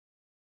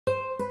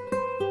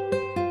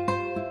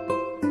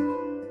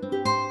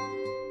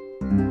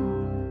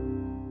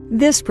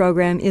This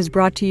program is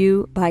brought to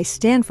you by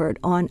Stanford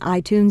on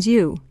iTunes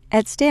U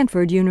at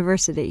Stanford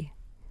University.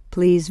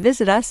 Please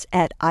visit us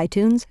at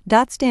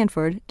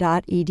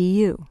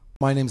itunes.stanford.edu.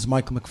 My name is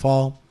Michael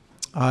McFall.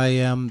 I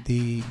am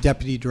the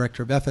Deputy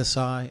Director of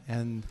FSI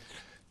and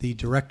the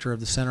Director of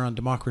the Center on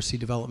Democracy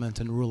Development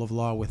and Rule of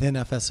Law within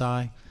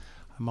FSI.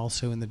 I'm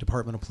also in the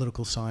Department of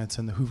Political Science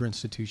and the Hoover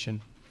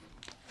Institution.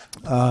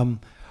 My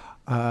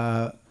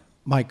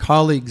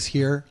colleagues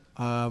here,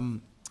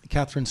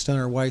 Catherine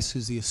Stoner-Weiss,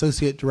 who's the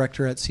Associate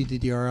Director at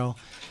CDDRL,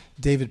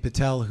 David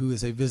Patel, who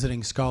is a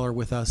visiting scholar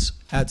with us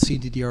at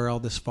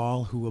CDDRL this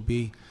fall, who will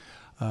be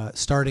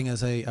starting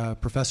as a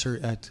professor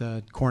at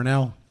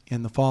Cornell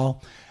in the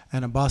fall,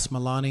 and Abbas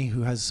Malani,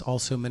 who has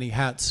also many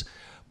hats,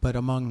 but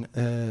among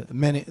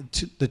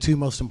the two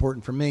most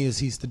important for me is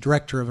he's the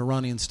Director of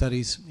Iranian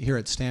Studies here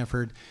at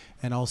Stanford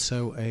and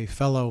also a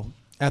fellow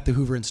at the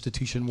Hoover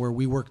Institution where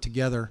we work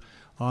together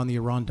on the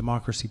Iran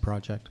Democracy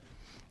Project.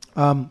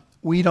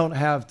 We don't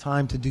have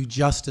time to do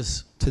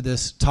justice to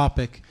this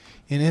topic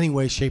in any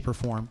way, shape, or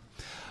form.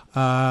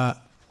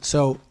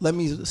 So let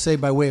me say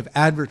by way of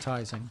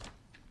advertising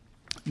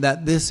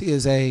that this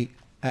is a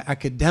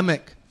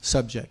academic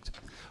subject,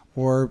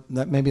 or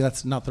that maybe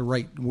that's not the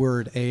right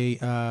word,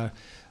 a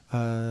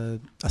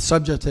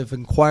subject of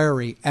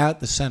inquiry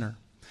at the center.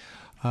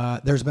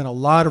 There's been a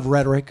lot of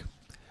rhetoric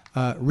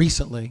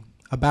recently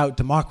about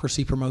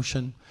democracy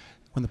promotion.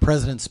 When the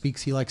president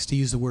speaks, he likes to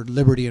use the word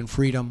liberty and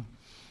freedom.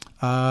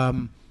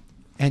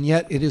 And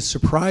yet it is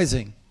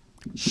surprising,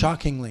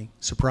 shockingly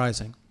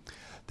surprising,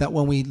 that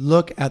when we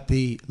look at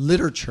the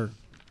literature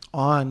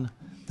on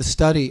the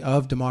study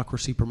of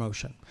democracy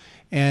promotion,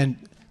 and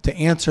to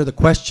answer the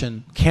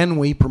question, can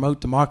we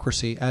promote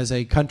democracy as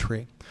a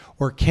country,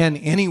 or can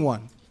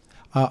anyone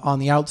on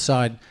the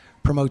outside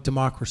promote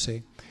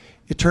democracy,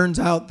 it turns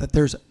out that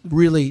there's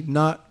really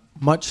not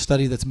much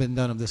study that's been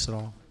done of this at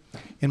all.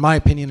 In my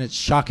opinion, it's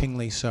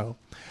shockingly so.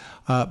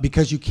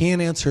 Because you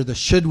can't answer the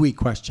should we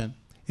question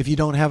if you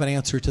don't have an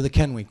answer to the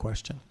can we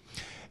question.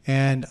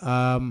 And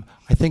I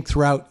think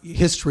throughout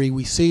history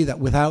we see that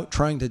without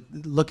trying to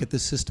look at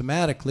this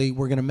systematically,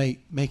 we're going to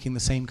making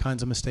the same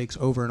kinds of mistakes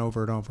over and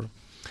over and over.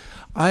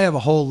 I have a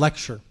whole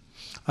lecture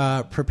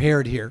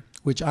prepared here,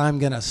 which I'm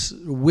going to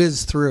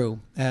whiz through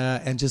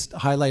and just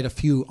highlight a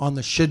few on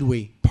the should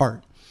we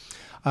part.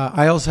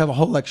 I also have a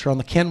whole lecture on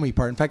the can we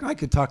part. In fact, I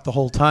could talk the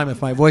whole time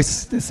if my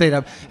voice stayed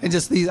up, and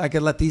just I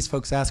could let these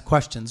folks ask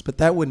questions, but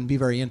that wouldn't be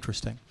very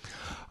interesting.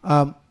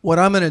 What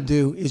I'm going to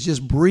do is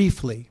just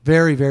briefly,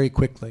 very, very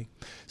quickly,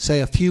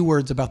 say a few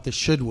words about the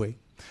should we.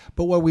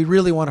 But what we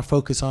really want to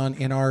focus on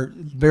in our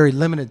very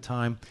limited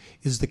time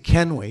is the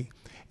can we.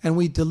 And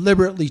we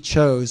deliberately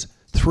chose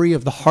three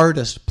of the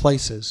hardest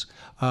places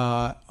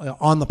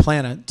on the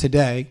planet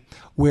today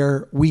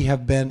where we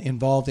have been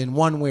involved in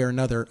one way or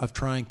another of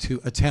trying to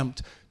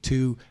attempt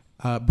to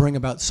bring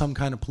about some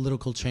kind of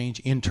political change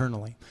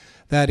internally.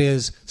 That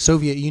is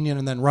Soviet Union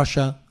and then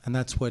Russia, and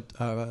that's what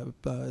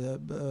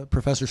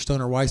Professor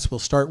Stoner-Weiss will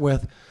start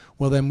with.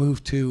 We'll then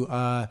move to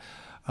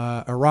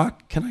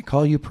Iraq. Can I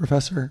call you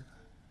Professor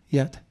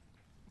yet?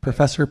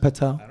 Professor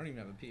Patel? I don't even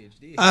have a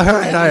PhD. All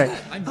right.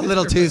 I'm A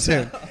little too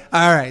soon.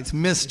 All right, it's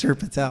Mr.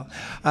 Patel,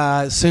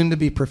 soon to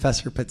be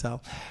Professor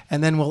Patel.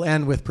 And then we'll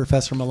end with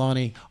Professor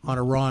Malani on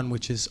Iran,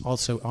 which is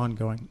also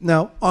ongoing.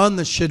 Now, on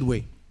the should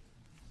we,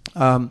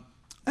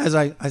 as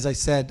I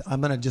said, I'm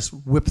going to just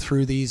whip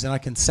through these, and I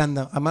can send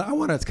them. I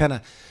want to kind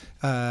of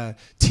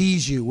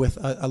tease you with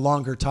a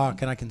longer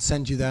talk, and I can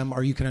send you them,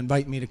 or you can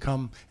invite me to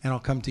come, and I'll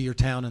come to your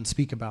town and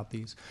speak about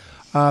these.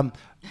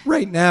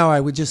 Right now, I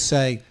would just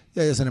say,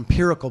 as an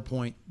empirical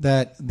point,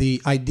 that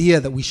the idea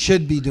that we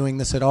should be doing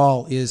this at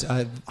all is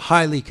a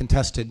highly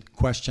contested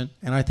question,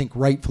 and I think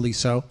rightfully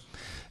so,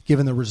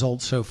 given the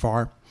results so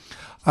far.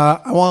 I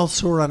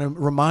also want to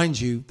remind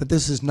you that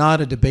this is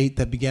not a debate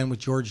that began with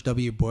George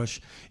W.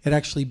 Bush. It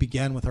actually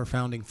began with our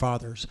founding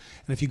fathers.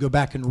 And if you go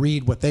back and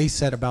read what they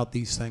said about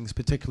these things,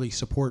 particularly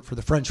support for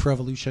the French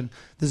Revolution,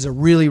 this is a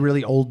really,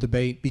 really old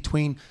debate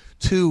between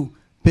two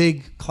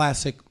big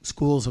classic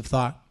schools of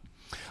thought.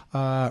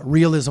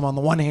 Realism on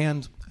the one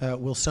hand,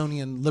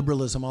 Wilsonian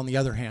liberalism on the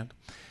other hand.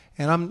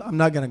 And I'm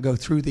not going to go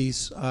through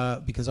these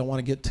because I want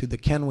to get to the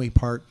can we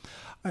part.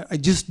 I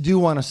just do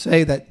want to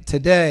say that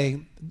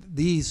today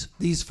these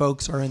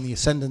folks are in the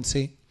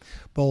ascendancy,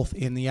 both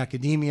in the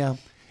academia,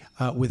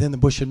 within the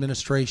Bush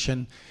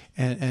administration,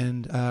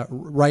 and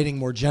writing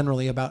more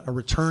generally about a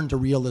return to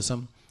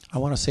realism. I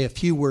want to say a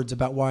few words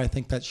about why I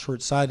think that's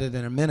short-sighted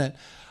in a minute.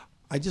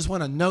 I just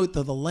want to note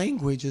that the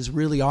language is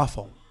really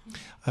awful.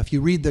 If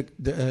you read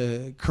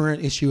the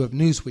current issue of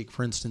Newsweek,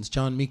 for instance,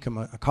 John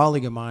Meekum, a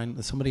colleague of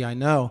mine, somebody I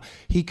know,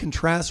 he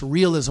contrasts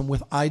realism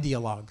with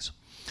ideologues.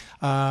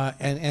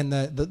 And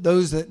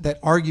those that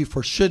argue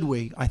for should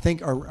we, I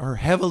think, are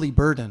heavily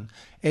burdened,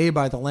 A,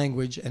 by the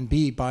language, and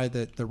B, by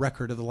the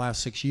record of the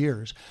last 6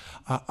 years.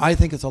 I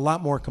think it's a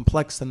lot more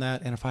complex than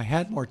that, and if I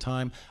had more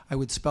time, I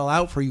would spell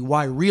out for you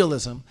why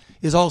realism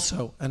is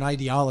also an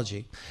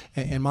ideology.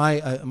 In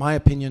my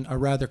opinion, a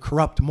rather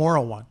corrupt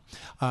moral one.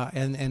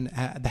 And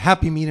the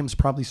happy medium is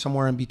probably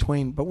somewhere in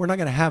between, but we're not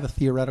going to have a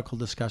theoretical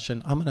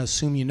discussion. I'm going to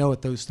assume you know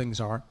what those things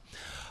are.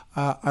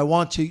 I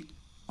want to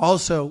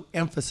also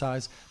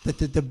emphasize that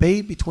the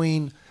debate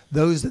between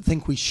those that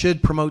think we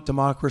should promote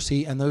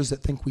democracy and those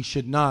that think we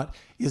should not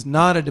is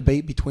not a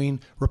debate between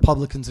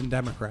Republicans and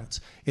Democrats.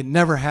 It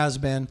never has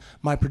been.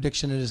 My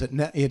prediction is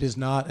that it is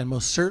not, and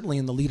most certainly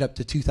in the lead up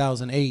to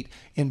 2008,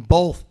 in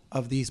both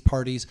of these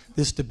parties,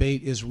 this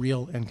debate is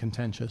real and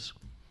contentious.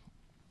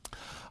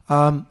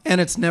 And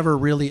it's never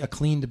really a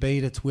clean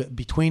debate. It's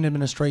between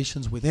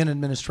administrations, within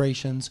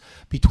administrations,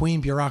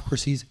 between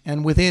bureaucracies,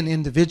 and within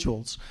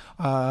individuals.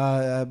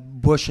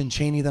 Bush and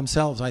Cheney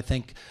themselves, I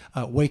think,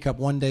 wake up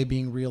one day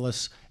being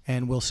realists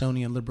and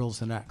Wilsonian liberals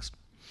the next.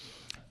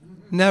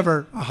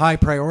 Never a high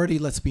priority,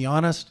 let's be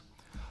honest.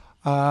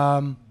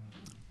 And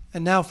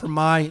now for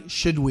my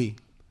should we,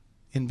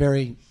 in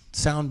very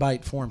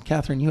soundbite form.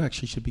 Catherine, you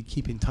actually should be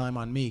keeping time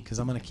on me because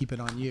I'm going to keep it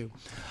on you.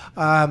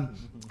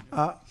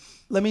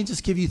 Let me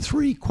just give you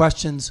 3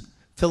 questions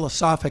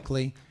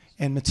philosophically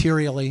and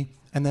materially,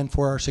 and then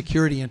for our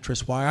security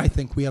interests, why I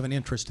think we have an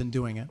interest in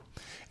doing it.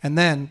 And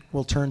then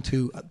we'll turn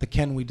to the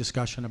can we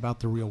discussion about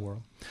the real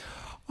world.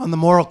 On the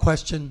moral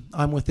question,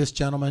 I'm with this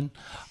gentleman.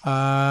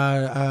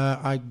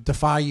 I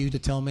defy you to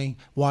tell me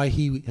why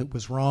he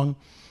was wrong.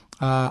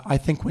 I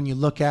think when you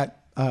look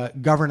at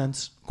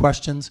governance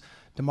questions,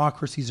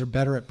 democracies are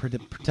better at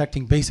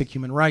protecting basic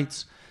human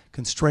rights,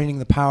 constraining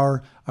the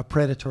power of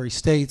predatory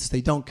states.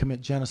 They don't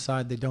commit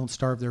genocide, they don't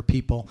starve their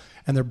people,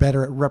 and they're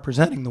better at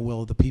representing the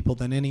will of the people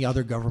than any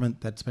other government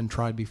that's been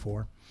tried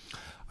before.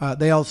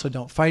 They also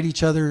don't fight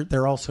each other.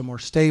 They're also more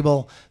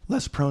stable,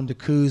 less prone to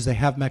coups. They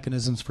have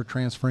mechanisms for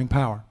transferring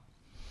power.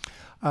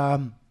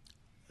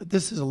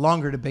 This is a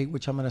longer debate,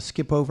 which I'm going to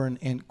skip over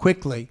and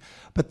quickly,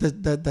 but the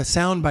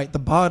soundbite, the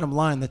bottom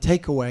line, the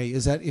takeaway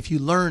is that if you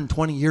learned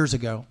 20 years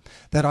ago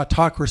that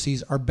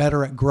autocracies are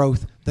better at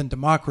growth than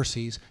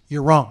democracies,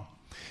 you're wrong.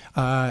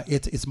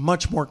 It's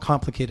much more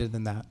complicated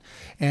than that.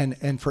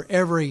 And for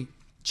every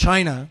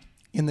China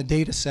in the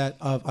data set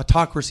of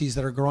autocracies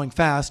that are growing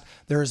fast,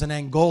 there is an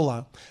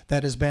Angola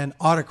that has been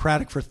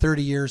autocratic for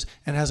 30 years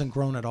and hasn't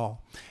grown at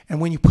all. And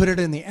when you put it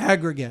in the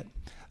aggregate,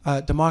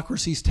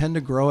 democracies tend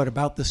to grow at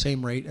about the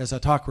same rate as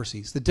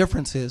autocracies. The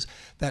difference is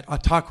that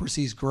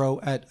autocracies grow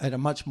at a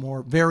much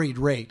more varied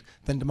rate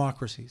than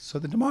democracies. So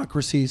the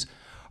democracies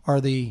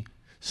are the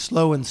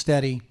slow and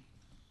steady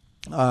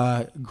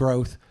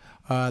growth.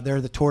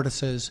 They're the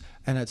tortoises,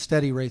 and at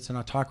steady rates, and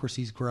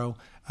autocracies grow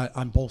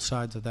on both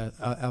sides of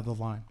the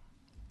line.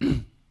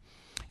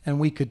 And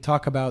we could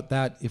talk about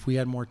that if we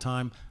had more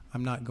time.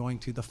 I'm not going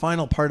to. The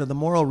final part of the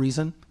moral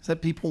reason is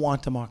that people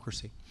want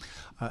democracy.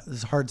 This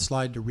is a hard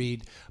slide to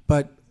read,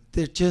 but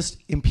they're just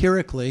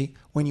empirically,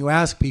 when you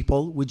ask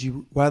people, would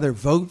you rather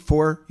vote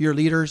for your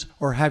leaders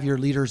or have your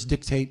leaders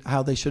dictate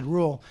how they should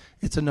rule?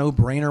 It's a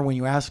no-brainer when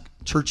you ask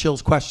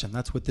Churchill's question.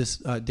 That's what this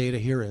data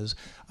here is.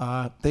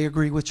 They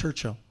agree with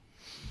Churchill.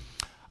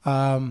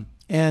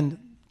 And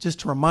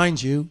just to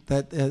remind you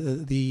that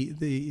the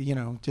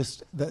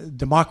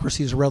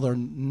democracy is a rather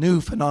new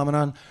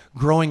phenomenon,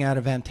 growing at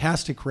a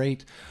fantastic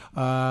rate.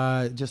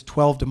 Just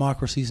 12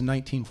 democracies in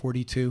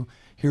 1942.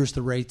 Here's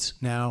the rates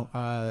now,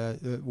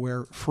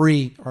 where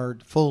free or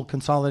full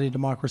consolidated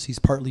democracies,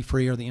 partly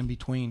free, or the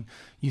in-between.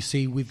 You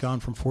see we've gone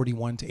from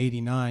 41 to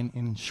 89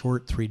 in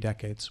short 3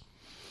 decades.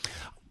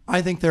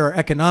 I think there are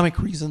economic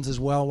reasons as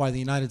well why the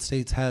United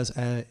States has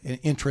an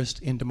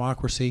interest in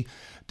democracy.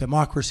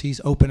 Democracies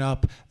open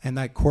up, and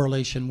that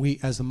correlation, we,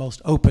 as the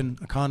most open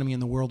economy in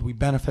the world, we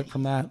benefit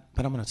from that,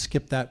 but I'm going to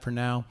skip that for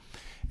now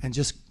and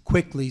just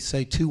quickly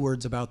say 2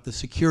 words about the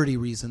security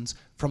reasons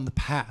from the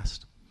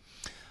past.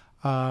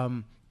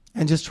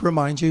 And just to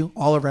remind you,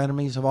 all of our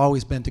enemies have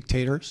always been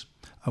dictators.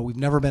 We've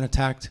never been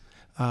attacked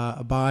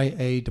by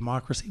a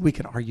democracy. We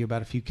can argue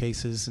about a few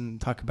cases and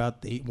talk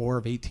about the War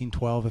of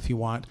 1812 if you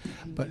want,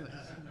 but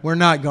we're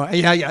not going.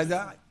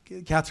 Yeah.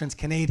 Catherine's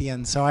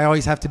Canadian, so I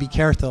always have to be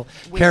careful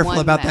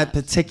about that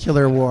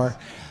particular war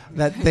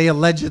that they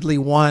allegedly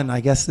won. I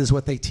guess is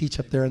what they teach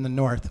up there in the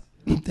North.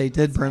 They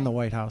did burn the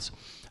White House.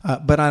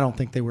 But I don't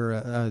think they were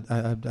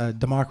a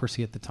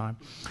democracy at the time.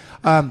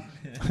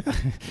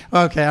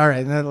 Okay, all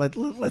right.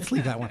 Let's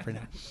leave that one for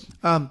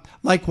now.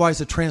 Likewise,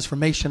 the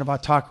transformation of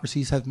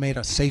autocracies has made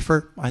us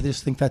safer. I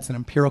just think that's an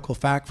empirical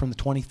fact from the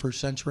 21st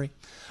century,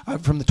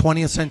 from the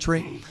 20th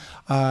century.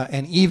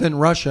 And even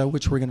Russia,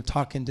 which we're going to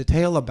talk in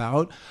detail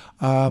about,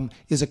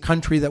 is a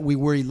country that we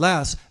worry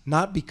less,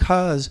 not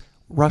because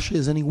Russia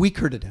is any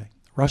weaker today.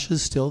 Russia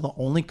is still the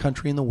only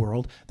country in the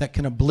world that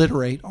can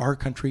obliterate our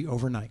country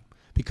overnight,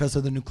 because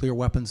of the nuclear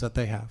weapons that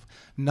they have.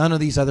 None of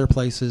these other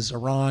places,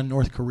 Iran,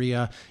 North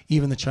Korea,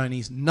 even the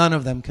Chinese, none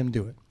of them can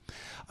do it.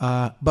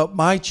 But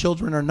my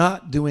children are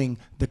not doing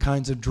the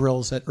kinds of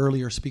drills that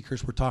earlier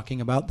speakers were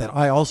talking about that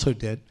I also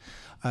did.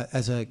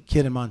 As a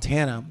kid in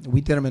Montana. We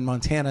did them in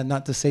Montana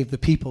not to save the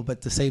people,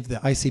 but to save the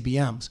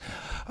ICBMs,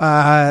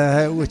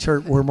 which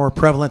were more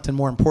prevalent and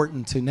more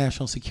important to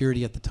national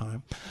security at the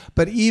time.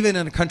 But even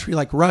in a country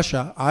like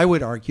Russia, I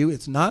would argue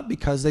it's not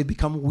because they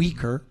become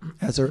weaker,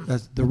 as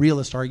the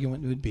realist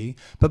argument would be,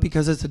 but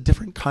because it's a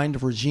different kind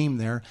of regime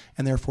there,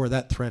 and therefore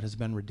that threat has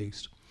been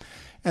reduced.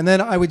 And then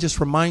I would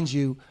just remind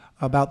you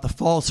about the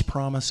false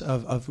promise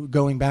of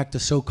going back to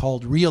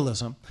so-called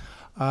realism.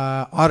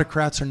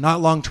 Autocrats are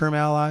not long-term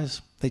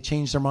allies. They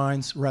change their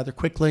minds rather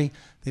quickly.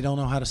 They don't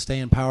know how to stay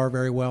in power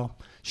very well.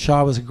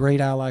 Shah was a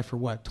great ally for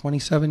what,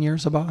 27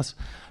 years, Abbas?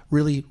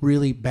 Really,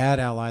 really bad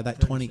ally, that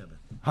 37.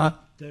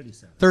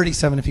 37.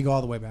 37 if you go all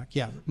the way back.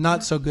 Yeah,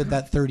 not so good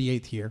that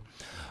 38th year.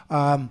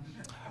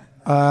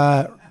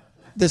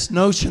 This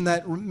notion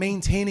that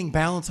maintaining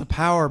balance of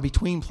power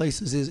between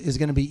places is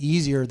going to be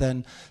easier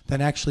than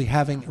actually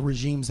having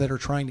regimes that are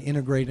trying to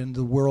integrate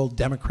into the world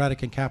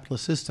democratic and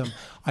capitalist system.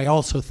 I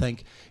also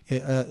think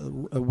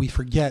we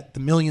forget the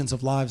millions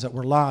of lives that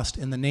were lost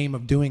in the name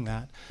of doing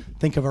that.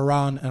 Think of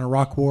Iran and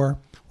Iraq War.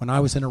 When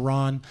I was in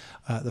Iran,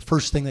 the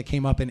first thing that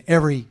came up in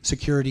every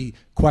security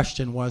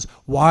question was,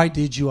 why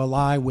did you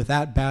ally with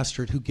that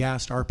bastard who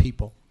gassed our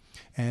people?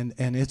 And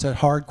it's a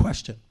hard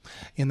question.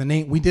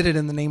 We did it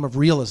in the name of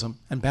realism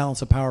and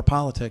balance of power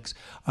politics,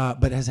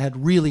 but has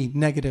had really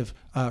negative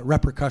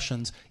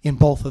repercussions in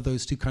both of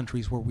those two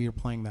countries where we are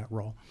playing that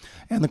role.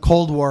 And the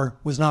Cold War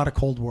was not a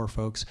Cold War,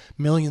 folks.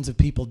 Millions of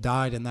people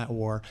died in that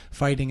war,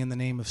 fighting in the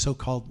name of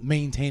so-called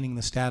maintaining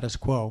the status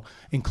quo,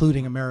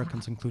 including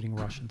Americans, including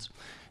Russians.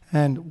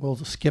 And we'll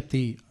skip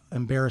the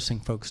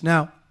embarrassing folks.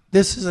 Now,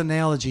 this is an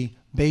analogy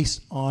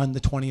based on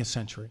the 20th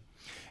century.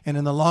 And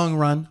in the long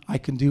run, I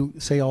can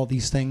say all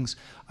these things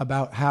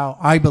about how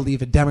I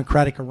believe a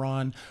democratic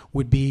Iran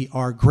would be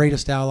our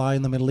greatest ally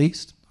in the Middle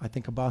East. I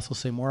think Abbas will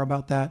say more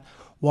about that.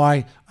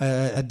 Why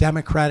a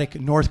democratic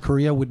North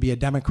Korea would be a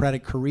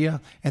democratic Korea,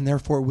 and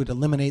therefore would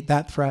eliminate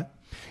that threat.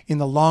 In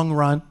the long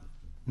run,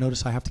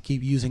 notice I have to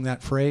keep using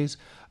that phrase,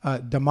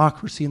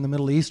 democracy in the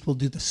Middle East will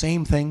do the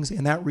same things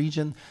in that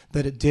region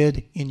that it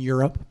did in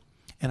Europe.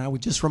 And I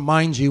would just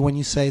remind you, when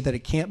you say that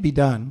it can't be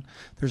done,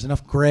 there's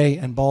enough gray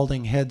and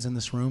balding heads in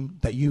this room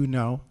that you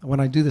know.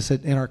 When I do this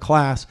in our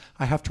class,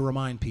 I have to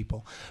remind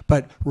people.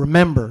 But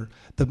remember,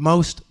 the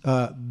most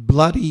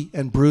bloody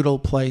and brutal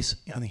place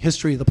in the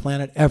history of the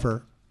planet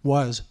ever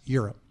was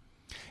Europe.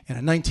 And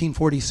in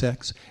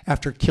 1946,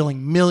 after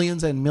killing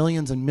millions and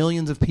millions and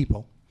millions of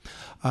people,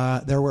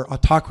 there were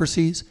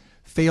autocracies,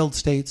 failed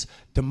states,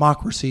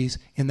 democracies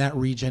in that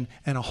region,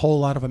 and a whole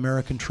lot of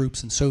American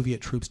troops and Soviet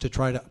troops to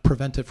try to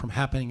prevent it from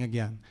happening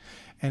again.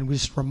 And we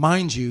just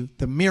remind you,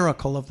 the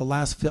miracle of the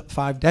last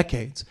 5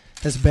 decades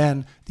has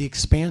been the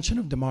expansion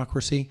of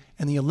democracy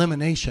and the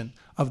elimination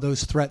of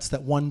those threats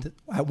that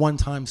at one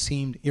time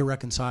seemed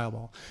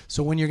irreconcilable.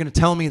 So when you're going to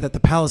tell me that the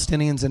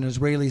Palestinians and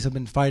Israelis have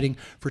been fighting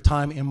for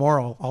time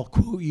immemorial, I'll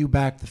quote you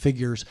back the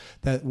figures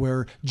that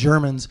where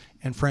Germans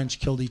and French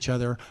killed each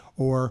other,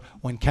 or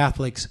when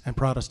Catholics and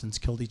Protestants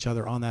killed each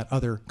other on that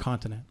other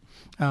continent.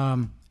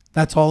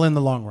 That's all in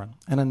the long run.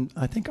 And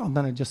I think I'm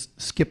going to just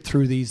skip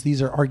through these.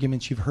 These are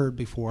arguments you've heard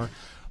before.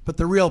 But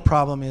the real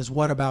problem is,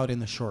 what about in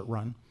the short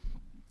run?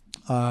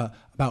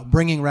 About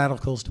bringing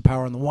radicals to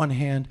power on the one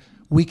hand,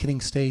 weakening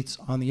states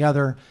on the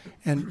other,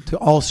 and to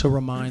also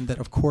remind that,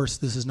 of course,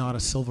 this is not a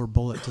silver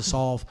bullet to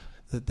solve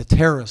the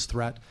terrorist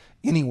threat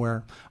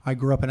anywhere. I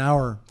grew up an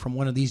hour from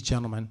one of these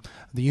gentlemen,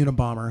 the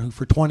Unabomber, who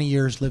for 20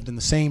 years lived in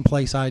the same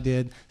place I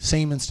did,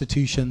 same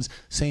institutions,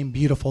 same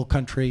beautiful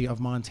country of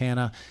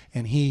Montana,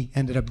 and he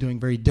ended up doing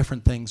very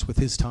different things with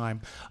his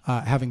time,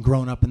 having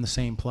grown up in the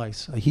same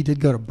place. He did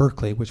go to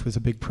Berkeley, which was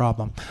a big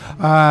problem,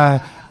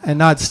 and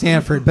not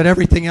Stanford, but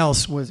everything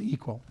else was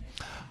equal.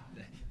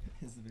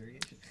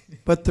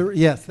 But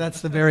yes,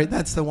 that's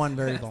the one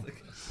variable.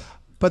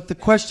 But the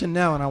question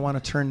now, and I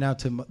want to turn now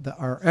to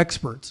our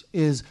experts,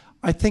 is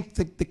I think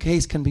that the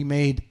case can be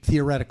made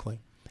theoretically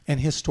and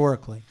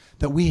historically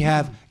that we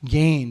have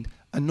gained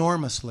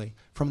enormously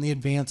from the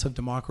advance of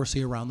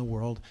democracy around the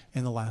world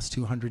in the last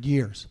 200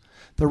 years.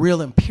 The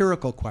real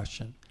empirical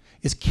question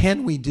is,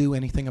 can we do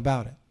anything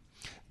about it?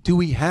 Do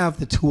we have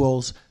the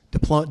tools,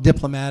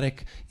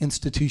 diplomatic,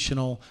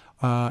 institutional,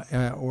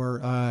 or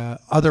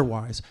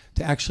otherwise,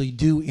 to actually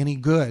do any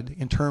good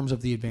in terms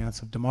of the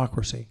advance of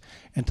democracy?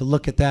 And to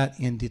look at that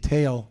in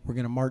detail, we're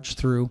going to march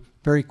through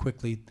very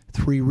quickly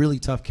 3 really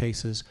tough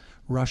cases: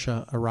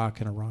 Russia,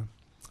 Iraq, and Iran.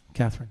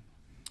 Catherine.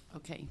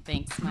 Okay,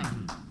 thanks, Mike.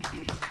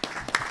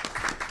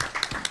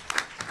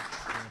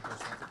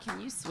 Can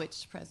you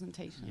switch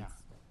presentations? Yeah.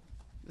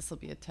 This will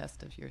be a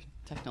test of your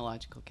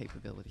technological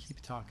capabilities.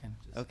 Keep talking.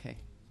 Okay.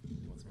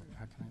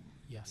 How can I?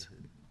 Yes.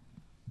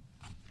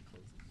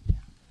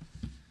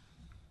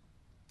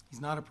 He's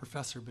not a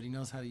professor, but he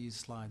knows how to use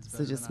slides.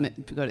 So just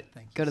go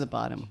to the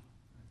bottom.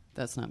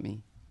 That's not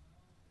me.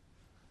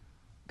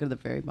 Go to the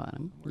very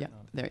bottom. Yeah,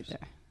 there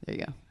you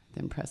go.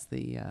 Then press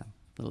the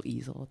little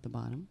easel at the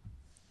bottom.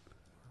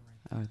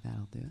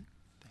 that'll do it.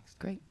 Thanks.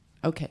 Great.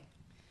 Okay.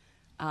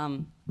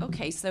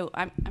 Okay, so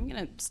I'm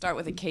going to start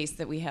with a case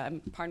that we have.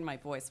 Pardon my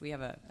voice. We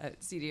have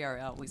at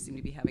CDRL, we seem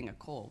to be having a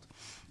cold,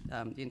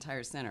 the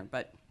entire center.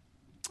 But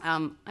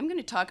I'm going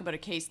to talk about a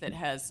case that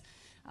has,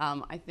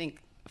 I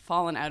think,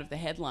 fallen out of the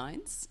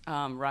headlines.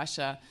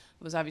 Russia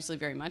was obviously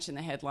very much in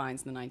the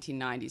headlines in the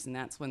 1990s, and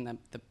that's when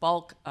the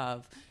bulk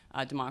of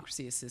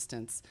democracy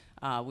assistance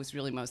was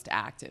really most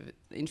active.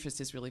 The interest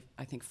has really,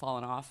 I think,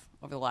 fallen off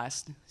over the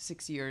last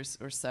 6 years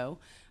or so.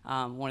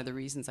 One of the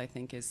reasons, I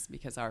think, is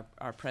because our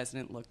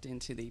president looked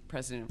into the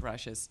president of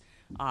Russia's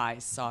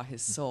eyes, saw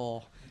his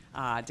soul,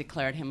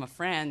 declared him a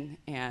friend,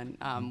 and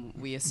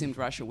we assumed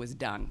Russia was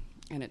done.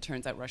 And it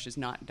turns out Russia's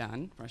not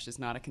done. Russia's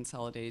not a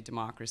consolidated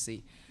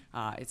democracy.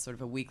 It's sort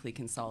of a weakly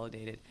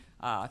consolidated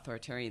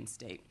authoritarian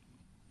state.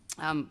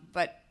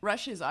 But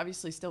Russia is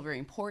obviously still very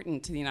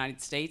important to the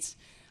United States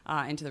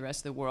and to the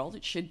rest of the world.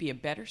 It should be a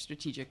better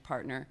strategic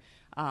partner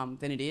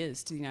than it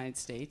is to the United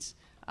States,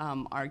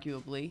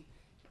 arguably.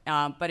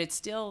 But it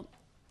still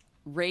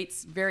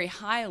rates very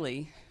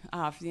highly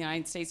for the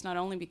United States, not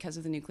only because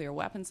of the nuclear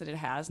weapons that it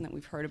has and that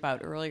we've heard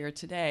about earlier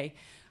today,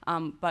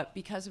 but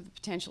because of the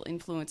potential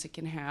influence it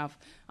can have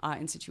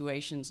in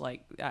situations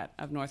like that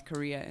of North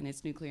Korea and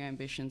its nuclear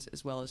ambitions,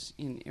 as well as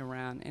in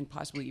Iran and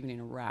possibly even in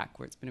Iraq,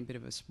 where it's been a bit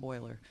of a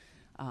spoiler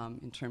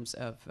in terms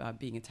of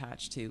being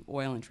attached to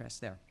oil interests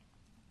there.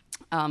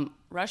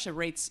 Russia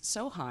rates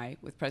so high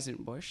with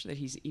President Bush that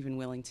he's even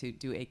willing to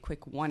do a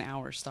quick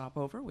 1-hour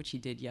stopover, which he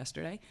did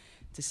yesterday,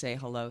 to say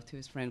hello to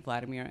his friend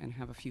Vladimir and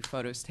have a few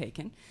photos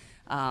taken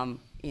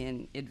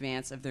in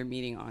advance of their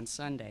meeting on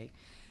Sunday.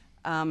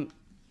 I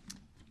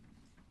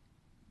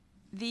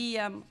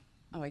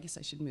guess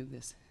I should move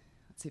this.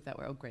 Let's see if that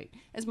were, oh, great.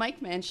 As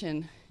Mike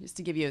mentioned, just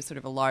to give you a sort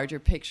of a larger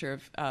picture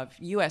of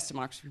U.S.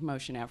 democracy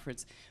promotion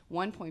efforts,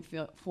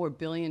 $1.4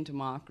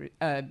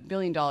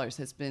 billion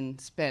has been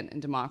spent in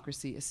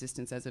democracy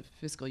assistance as of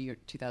fiscal year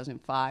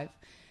 2005.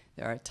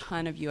 There are a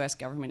ton of U.S.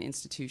 government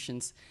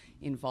institutions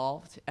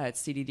involved. At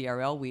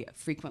CDDRL, we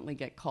frequently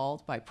get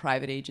called by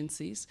private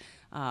agencies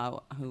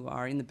who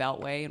are in the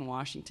Beltway in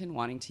Washington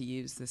wanting to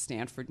use the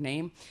Stanford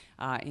name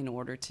in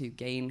order to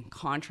gain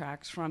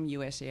contracts from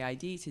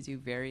USAID to do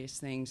various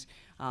things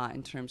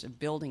in terms of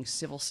building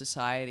civil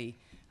society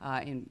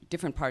in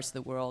different parts of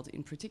the world,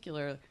 in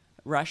particular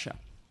Russia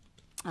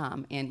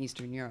and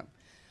Eastern Europe.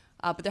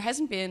 But there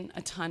hasn't been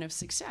a ton of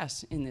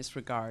success in this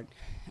regard.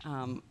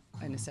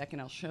 In a second,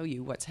 I'll show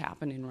you what's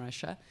happened in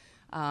Russia.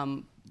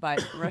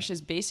 But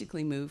Russia's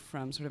basically moved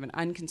from sort of an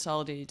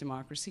unconsolidated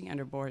democracy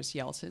under Boris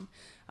Yeltsin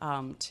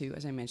to,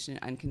 as I mentioned,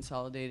 an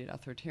unconsolidated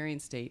authoritarian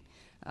state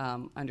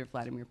under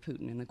Vladimir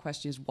Putin. And the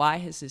question is, why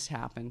has this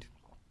happened?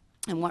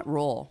 And what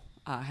role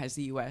has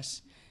the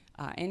U.S.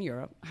 And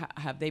Europe,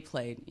 have they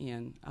played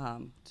in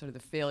sort of the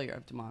failure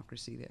of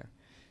democracy there?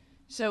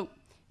 So,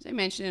 as I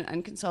mentioned,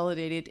 an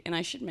unconsolidated, and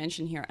I should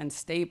mention here,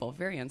 unstable,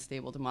 very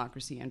unstable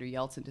democracy under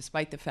Yeltsin,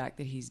 despite the fact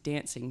that he's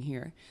dancing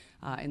here.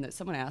 And that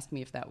someone asked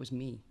me if that was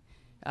me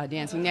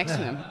dancing next to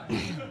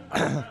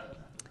him.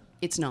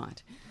 It's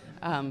not.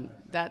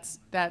 That's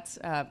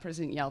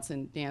President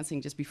Yeltsin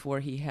dancing just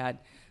before he had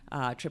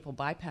triple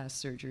bypass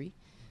surgery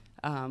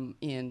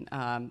in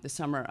the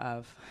summer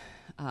of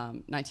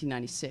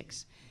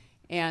 1996.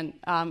 And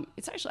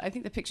it's actually, I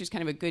think the picture is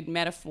kind of a good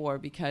metaphor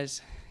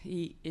because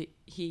he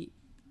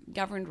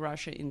governed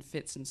Russia in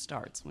fits and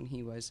starts when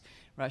he was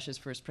Russia's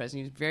first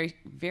president. He was very,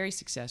 very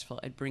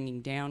successful at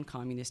bringing down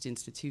communist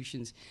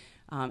institutions,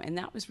 and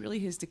that was really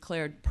his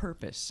declared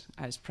purpose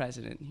as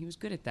president. He was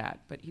good at that,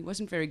 but he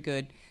wasn't very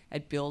good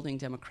at building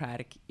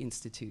democratic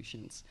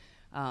institutions.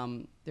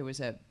 There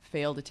was a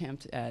failed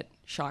attempt at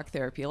shock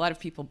therapy. A lot of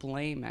people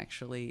blame,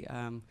 actually,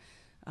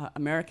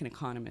 American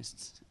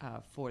economists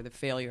for the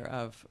failure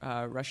of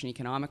Russian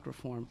economic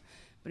reform.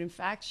 But in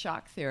fact,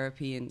 shock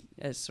therapy, and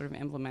as sort of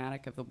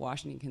emblematic of the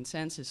Washington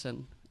Consensus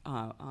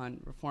on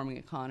reforming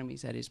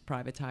economies, that is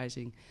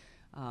privatizing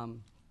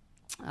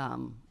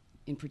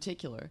in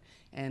particular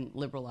and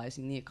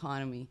liberalizing the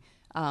economy,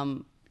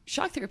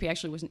 shock therapy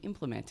actually wasn't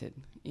implemented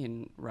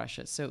in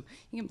Russia. So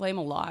you can blame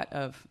a lot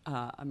of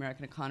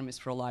American economists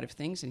for a lot of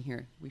things, and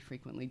here we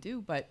frequently do.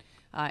 But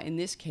in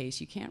this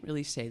case, you can't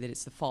really say that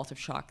it's the fault of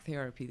shock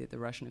therapy that the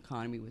Russian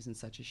economy was in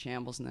such a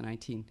shambles in the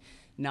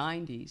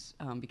 1990s,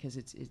 because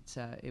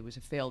it was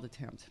a failed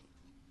attempt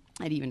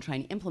at even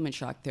trying to implement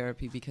shock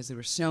therapy because there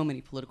were so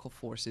many political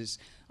forces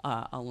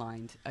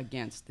aligned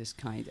against this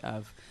kind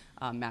of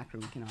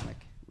macroeconomic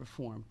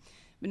reform.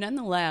 But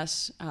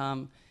nonetheless,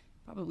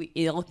 probably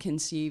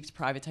ill-conceived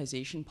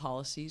privatization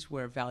policies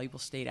where valuable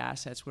state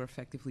assets were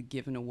effectively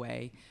given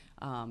away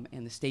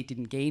and the state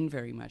didn't gain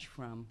very much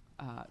from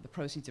the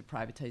proceeds of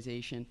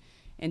privatization,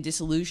 and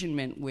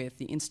disillusionment with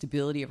the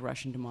instability of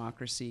Russian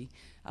democracy.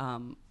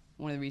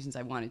 One of the reasons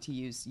I wanted to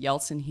use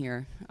Yeltsin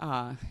here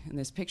in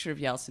this picture of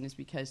Yeltsin is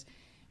because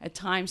at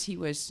times he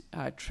was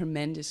a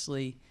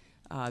tremendously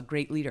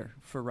great leader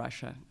for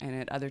Russia, and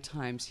at other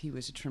times he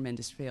was a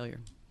tremendous failure.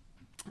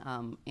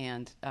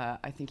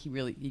 I think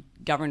he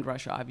governed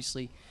Russia,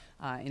 obviously,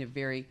 in a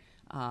very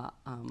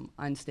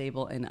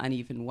unstable and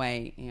uneven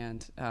way,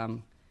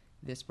 and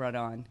this brought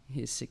on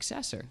his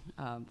successor,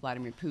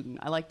 Vladimir Putin.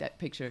 I like that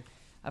picture.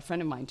 A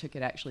friend of mine took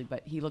it, actually,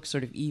 but he looks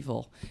sort of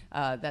evil.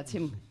 That's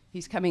him.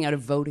 He's coming out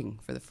of voting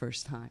for the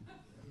first time.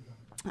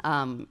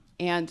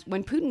 And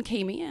when Putin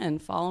came in,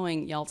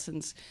 following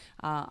Yeltsin's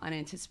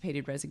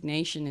unanticipated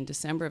resignation in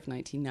December of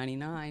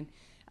 1999,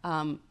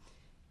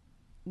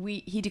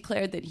 he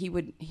declared that he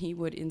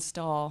would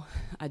install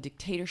a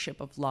dictatorship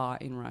of law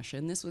in Russia,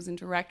 and this was in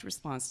direct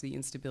response to the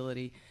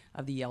instability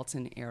of the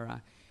Yeltsin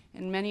era.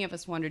 And many of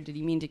us wondered, did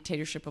he mean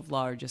dictatorship of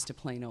law or just a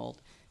plain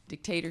old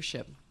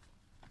dictatorship?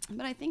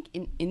 But I think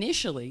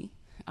initially,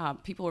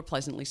 people were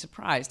pleasantly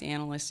surprised,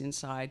 analysts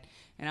inside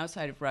and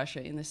outside of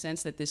Russia, in the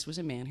sense that this was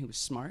a man who was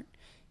smart.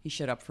 He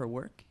showed up for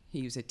work.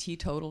 He was a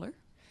teetotaler,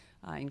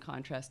 in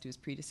contrast to his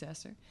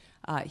predecessor.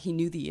 He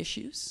knew the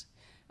issues.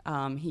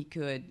 He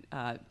could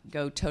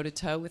go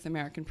toe-to-toe with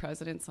American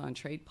presidents on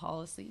trade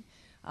policy,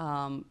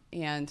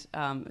 and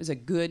is a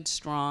good,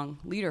 strong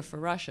leader for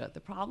Russia.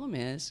 The problem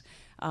is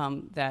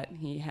that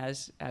he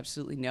has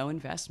absolutely no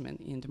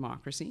investment in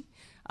democracy.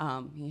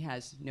 He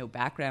has no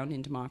background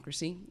in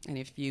democracy, and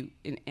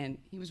and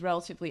he was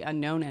relatively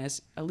unknown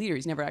as a leader.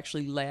 He's never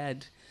actually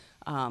led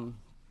an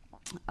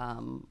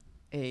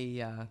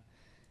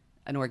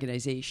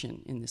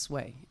organization in this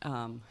way.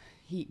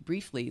 He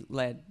briefly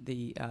led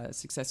the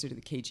successor to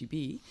the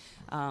KGB,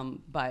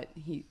 but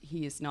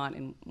he is not.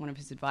 And one of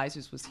his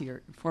advisors was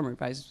here, former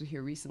advisors was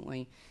here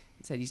recently,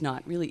 and said he's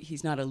not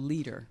a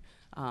leader,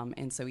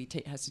 and so he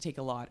has to take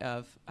a lot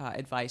of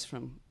advice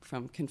from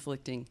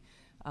conflicting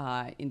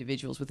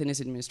individuals within his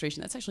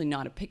administration. That's actually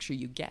not a picture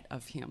you get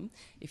of him.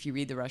 If you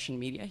read the Russian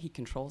media, he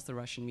controls the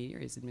Russian media,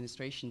 his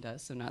administration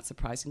does, so not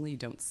surprisingly, you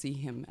don't see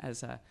him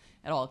as at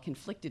all a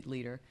conflicted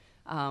leader,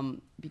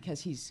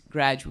 because he's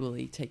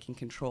gradually taking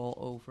control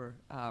over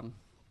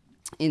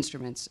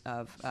instruments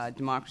of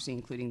democracy,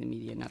 including the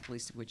media, not the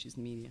least of which is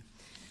media.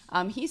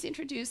 He's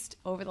introduced,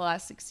 over the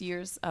last 6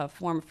 years, a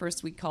form.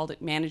 First we called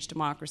it managed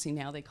democracy.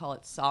 Now they call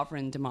it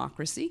sovereign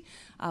democracy,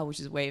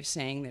 which is a way of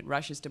saying that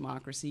Russia's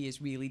democracy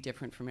is really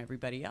different from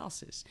everybody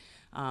else's.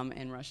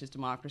 And Russia's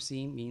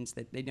democracy means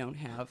that they don't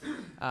have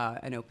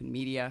an open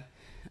media.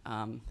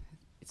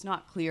 It's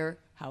not clear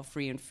how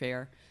free and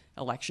fair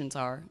elections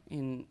are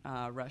in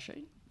Russia.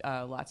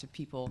 Lots of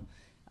people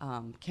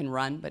can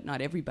run, but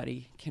not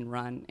everybody can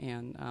run,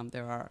 and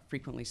there are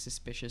frequently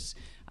suspicious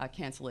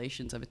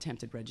cancellations of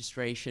attempted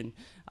registration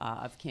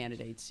of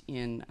candidates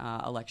in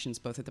elections,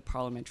 both at the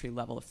parliamentary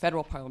level, the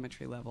federal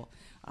parliamentary level,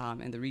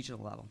 and the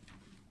regional level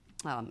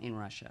in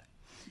Russia.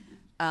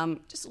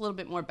 Just a little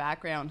bit more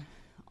background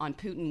on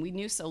Putin. We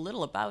knew so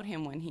little about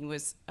him when he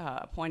was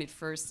appointed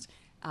first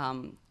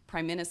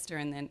prime minister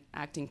and then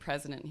acting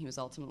president. He was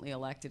ultimately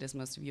elected, as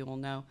most of you will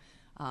know,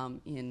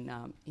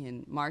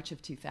 in March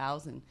of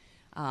 2000.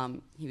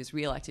 He was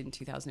reelected in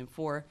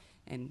 2004,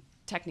 and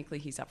technically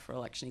he's up for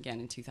election again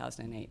in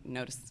 2008.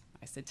 Notice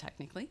I said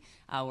technically.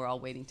 We're all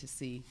waiting to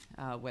see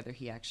whether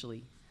he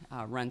actually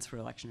runs for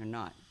election or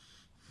not,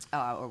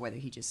 or whether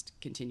he just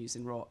continues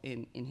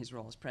in his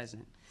role as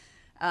president.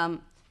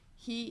 When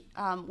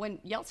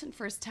Yeltsin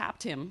first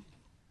tapped him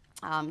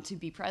to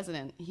be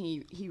president,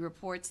 he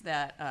reports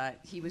that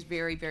he was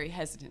very, very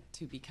hesitant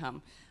to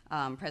become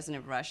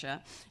president of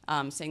Russia,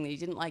 saying that he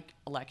didn't like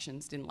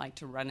elections, didn't like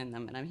to run in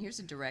them. And here's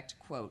a direct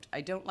quote: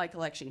 "I don't like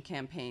election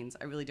campaigns.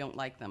 I really don't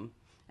like them.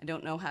 I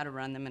don't know how to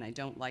run them, and I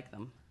don't like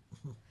them."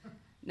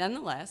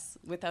 Nonetheless,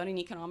 without an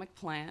economic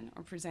plan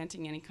or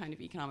presenting any kind of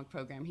economic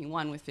program, he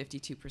won with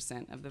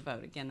 52% of the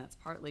vote. Again, that's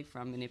partly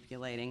from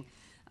manipulating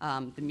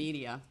the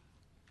media.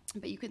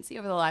 But you can see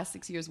over the last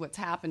 6 years what's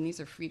happened. These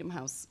are Freedom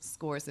House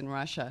scores in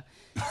Russia.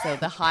 So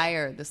the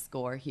higher the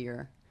score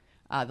here,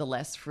 the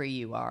less free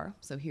you are.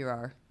 So here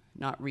are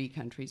not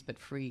countries, but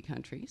free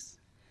countries.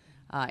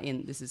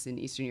 This is in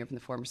Eastern Europe and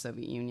the former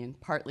Soviet Union,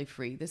 partly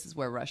free. This is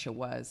where Russia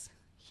was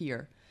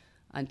here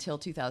until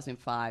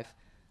 2005.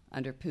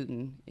 Under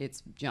Putin,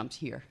 it's jumped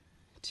here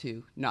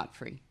to not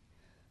free.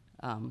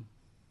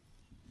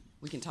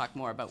 We can talk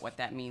more about what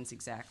that means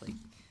exactly.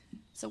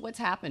 So what's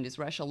happened? Is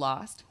Russia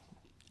lost?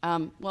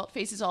 Well, it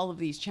faces all of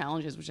these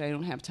challenges, which I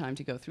don't have time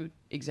to go through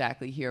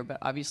exactly here, but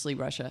obviously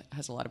Russia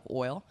has a lot of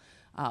oil.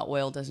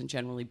 Oil doesn't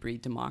generally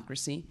breed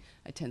democracy.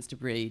 It tends to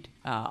breed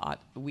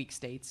weak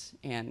states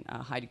and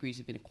high degrees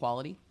of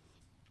inequality.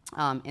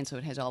 And so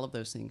it has all of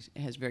those things.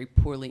 It has very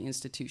poorly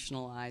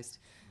institutionalized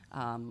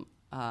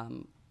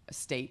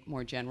state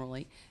more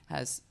generally,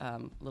 has a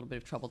little bit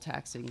of trouble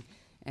taxing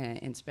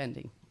and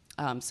spending.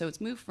 So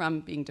it's moved from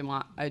being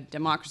a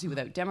democracy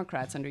without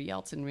Democrats under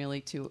Yeltsin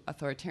really to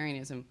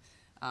authoritarianism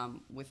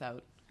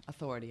without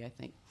authority, I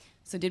think.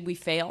 So did we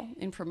fail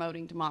in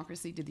promoting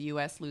democracy? Did the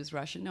U.S. lose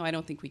Russia? No, I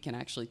don't think we can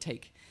actually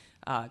take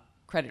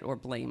credit or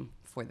blame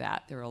for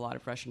that. There are a lot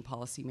of Russian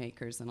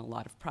policymakers and a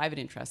lot of private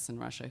interests in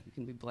Russia who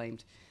can be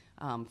blamed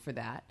for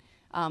that.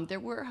 There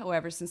were,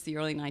 however, since the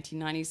early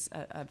 1990s,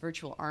 a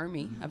virtual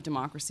army of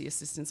democracy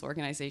assistance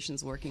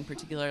organizations working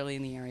particularly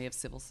in the area of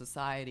civil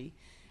society.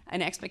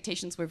 And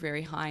expectations were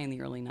very high in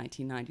the early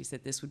 1990s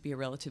that this would be a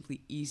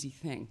relatively easy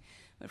thing.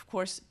 But of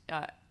course,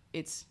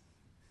 it's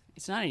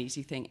not an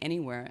easy thing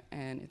anywhere,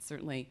 and it's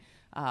certainly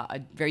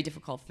a very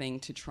difficult thing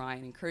to try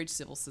and encourage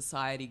civil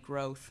society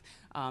growth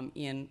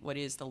in what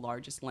is the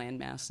largest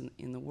landmass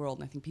in the world.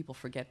 And I think people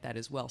forget that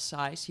as well.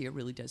 Size here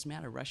really does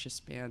matter. Russia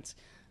spans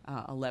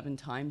 11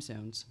 time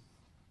zones.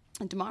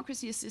 And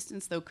democracy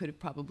assistance, though, could have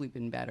probably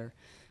been better.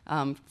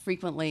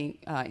 Frequently,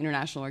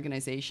 international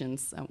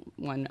organizations,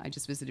 one I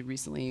just visited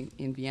recently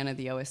in Vienna,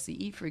 the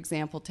OSCE, for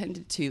example,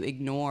 tended to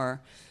ignore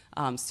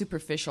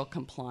superficial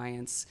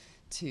compliance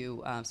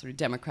to sort of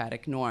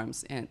democratic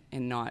norms and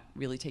not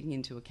really taking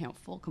into account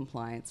full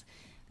compliance.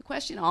 The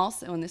question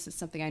also, and this is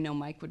something I know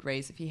Mike would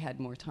raise if he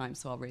had more time,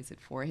 so I'll raise it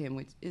for him,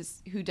 which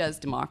is who does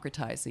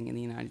democratizing in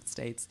the United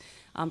States?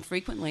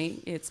 Frequently,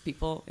 it's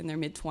people in their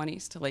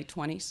mid-20s to late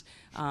 20s.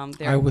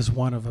 I was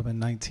one of them in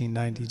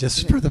 1990,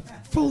 just for the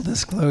full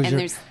disclosure.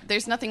 And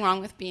there's nothing wrong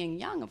with being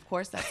young, of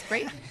course, that's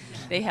great.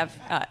 They have,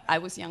 I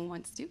was young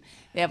once too.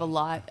 They have a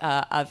lot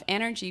of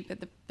energy, but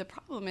the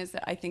problem is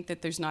that I think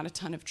that there's not a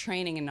ton of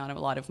training and not a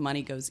lot of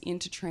money goes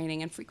into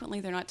training, and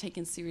frequently they're not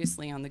taken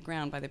seriously on the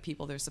ground by the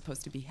people they're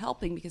supposed to be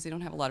helping because they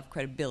don't have a lot of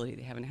credibility.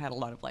 They haven't had a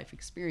lot of life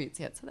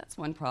experience yet, so that's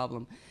one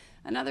problem.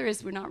 Another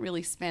is we're not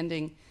really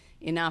spending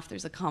enough.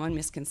 There's a common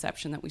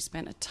misconception that we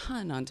spent a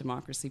ton on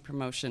democracy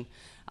promotion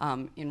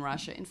in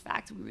Russia. In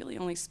fact, we really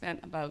only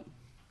spent about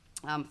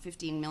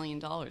 $15 million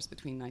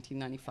between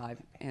 1995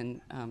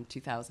 and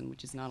 2000,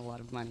 which is not a lot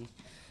of money.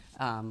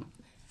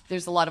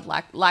 There's a lot of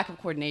lack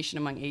of coordination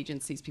among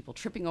agencies, people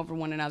tripping over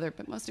one another,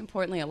 but most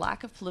importantly, a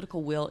lack of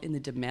political will in the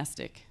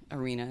domestic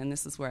arena. And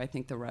this is where I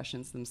think the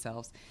Russians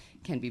themselves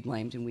can be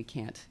blamed, and we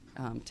can't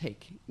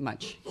take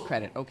much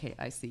credit. Okay,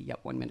 I see. Yep,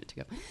 1 minute to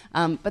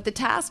go. But the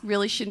task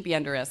really shouldn't be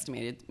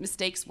underestimated.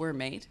 Mistakes were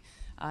made,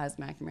 as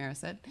McNamara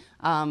said.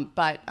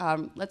 But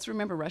let's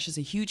remember Russia's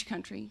a huge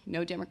country,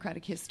 no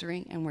democratic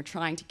history, and we're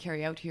trying to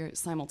carry out here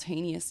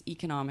simultaneous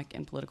economic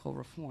and political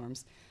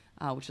reforms,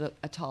 which is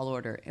a tall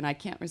order. And I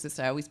can't resist.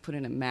 I always put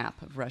in a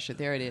map of Russia.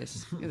 There it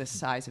is. Look at the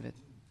size of it.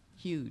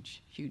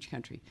 Huge, huge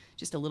country.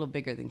 Just a little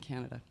bigger than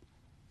Canada.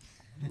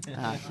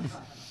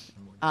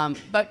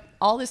 But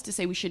all this to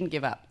say we shouldn't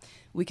give up.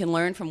 We can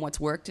learn from what's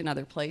worked in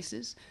other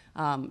places.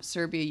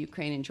 Serbia,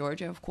 Ukraine, and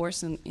Georgia, of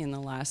course, in the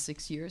last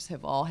 6 years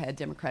have all had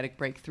democratic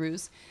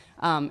breakthroughs.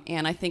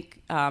 And I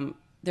think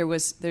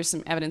there's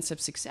some evidence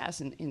of success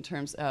in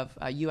terms of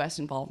U.S.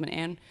 involvement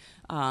and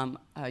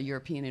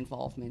European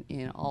involvement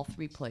in all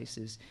three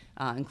places,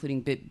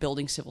 including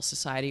building civil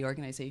society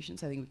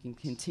organizations. I think we can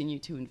continue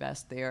to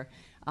invest there.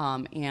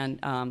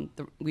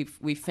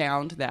 We've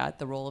found that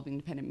the role of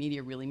independent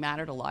media really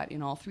mattered a lot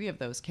in all three of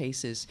those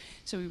cases.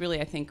 So we really,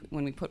 I think,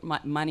 when we put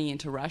money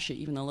into Russia,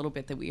 even the little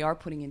bit that we are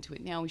putting into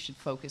it now, we should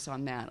focus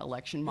on that.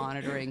 Election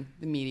monitoring,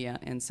 the media,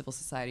 and civil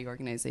society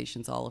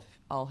organizations all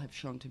have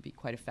shown to be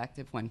quite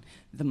effective when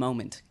the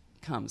moment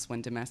comes,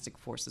 when domestic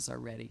forces are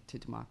ready to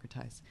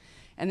democratize.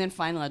 And then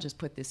finally, I'll just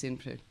put this in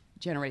to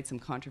generate some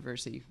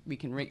controversy. We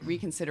can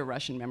reconsider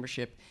Russian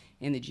membership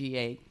in the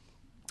G8.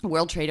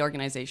 World Trade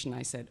Organization,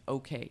 I said,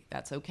 okay,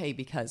 that's okay,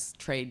 because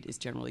trade is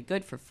generally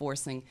good for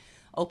forcing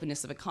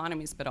openness of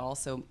economies, but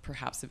also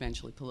perhaps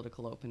eventually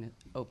political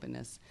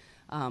openness.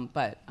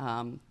 But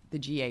the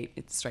G8,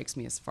 it strikes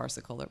me as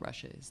farcical that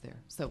Russia is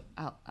there. So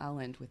I'll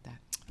end with that.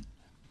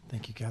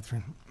 Thank you,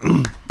 Catherine.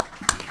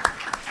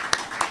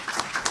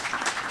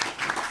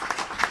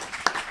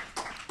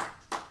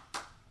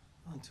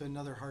 On to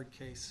another hard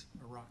case,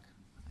 Iraq.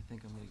 I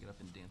think I'm going to get up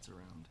and dance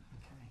around.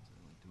 Okay. I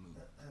like to move.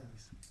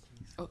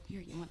 Oh,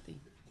 here, you want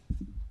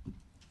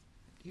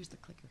here's the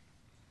clicker.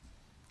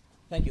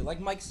 Thank you. Like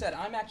Mike said,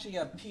 I'm actually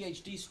a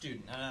PhD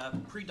student, a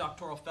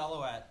pre-doctoral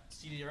fellow at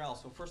CDDRL.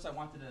 So first I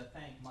wanted to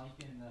thank Mike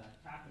and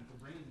Catherine for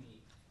bringing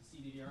me to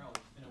CDDRL.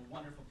 It's been a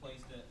wonderful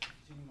place to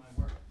continue my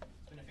work.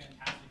 It's been a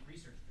fantastic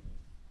research community.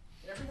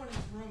 Everyone in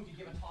this room could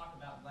give a talk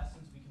about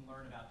lessons we can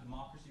learn about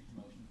democracy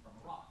promotion from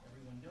Iraq.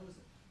 Everyone knows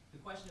it. The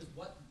question is,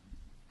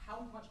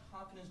 how much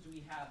confidence do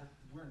we have that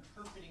we're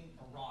interpreting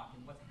Iraq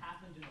and what's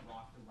happened in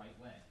Iraq the right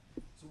way?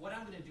 So what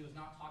I'm going to do is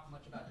not talk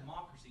much about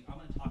democracy.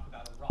 I'm going to talk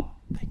about Iraq.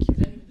 Thank you.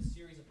 Present you with a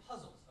series of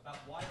puzzles about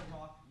why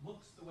Iraq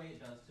looks the way it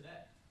does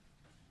today.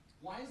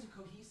 Why has a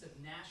cohesive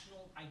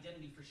national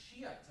identity for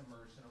Shiites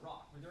emerged in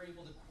Iraq, where they're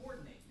able to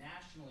coordinate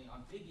nationally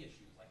on big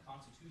issues like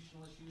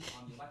constitutional issues,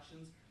 on the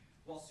elections,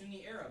 while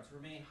Sunni Arabs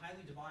remain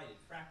highly divided,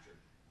 fractured?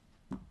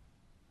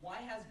 Why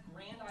has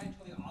Grand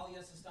Ayatollah Ali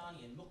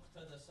Sistani and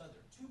Muqtada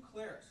Sadr, two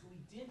clerics who we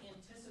didn't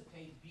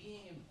anticipate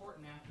being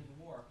important after the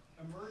war,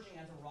 emerging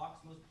as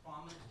Iraq's most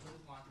prominent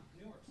political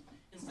entrepreneurs,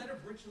 instead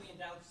of richly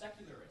endowed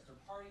secularists or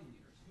party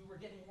leaders who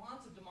were getting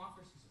lots of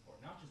democracy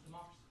support, not just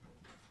democracy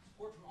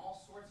support from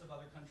all sorts of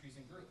other countries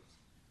and groups?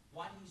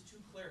 Why do these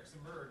two clerics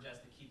emerge as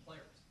the key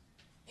players?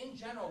 In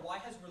general, why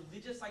has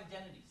religious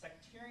identity,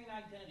 sectarian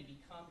identity,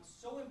 become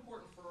so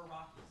important for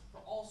Iraqis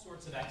for all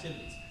sorts of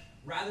activities,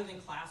 rather than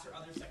class or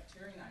other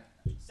secular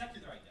identities,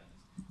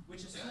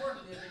 which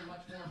historically have been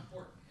much more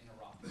important in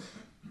Iraq?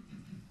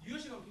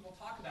 Usually when people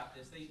talk about about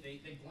this,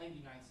 they blame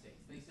the United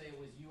States. They say it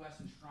was U.S.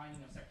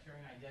 enshrining of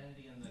sectarian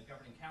identity in the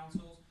governing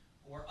councils,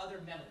 or other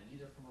meddling,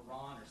 either from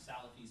Iran or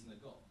Salafis in the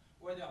Gulf,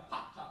 or the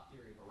pop-top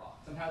theory of Iraq.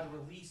 Somehow the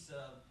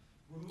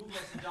removal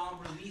of Saddam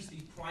released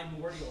the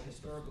primordial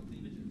historical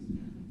cleavages.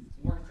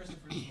 Warren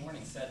Christopher this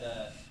morning said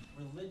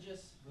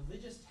religious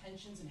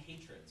tensions and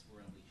hatreds were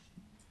unleashed.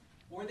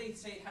 Or they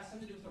say it has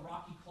something to do with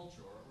Iraqi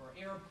culture, or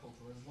Arab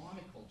culture, or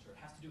Islamic culture. It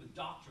has to do with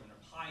doctrine, or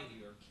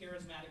piety, or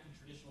charismatic and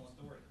traditional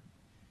authority.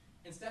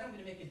 Instead, I'm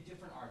going to make a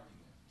different argument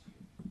to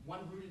you, one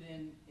rooted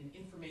in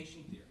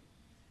information theory.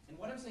 And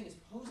what I'm saying is,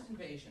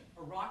 post-invasion,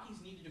 Iraqis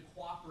needed to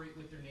cooperate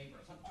with their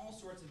neighbors on all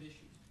sorts of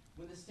issues.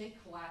 When the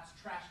state collapsed,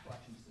 trash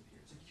collection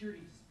disappeared,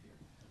 security disappeared.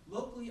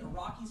 Locally,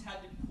 Iraqis had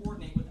to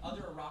coordinate with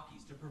other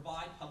Iraqis to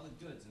provide public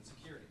goods and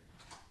security.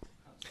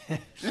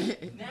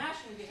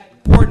 Nationally, they had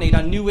to coordinate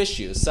on new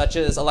issues, such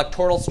as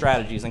electoral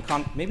strategies and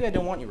maybe I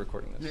don't want you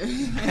recording this.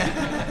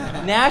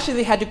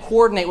 Nationally, they had to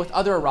coordinate with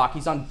other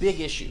Iraqis on big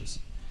issues.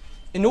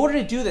 In order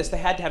to do this, they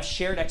had to have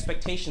shared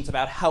expectations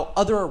about how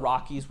other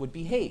Iraqis would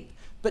behave.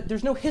 But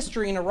there's no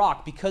history in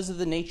Iraq, because of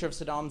the nature of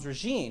Saddam's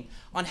regime,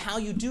 on how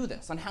you do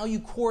this, on how you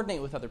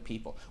coordinate with other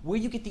people, where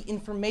you get the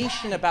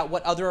information about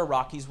what other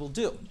Iraqis will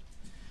do.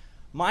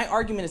 My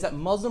argument is that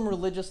Muslim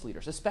religious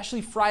leaders,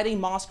 especially Friday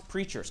mosque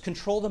preachers,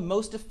 control the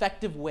most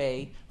effective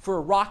way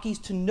for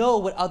Iraqis to know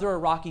what other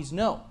Iraqis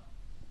know.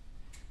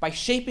 By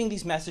shaping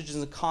these messages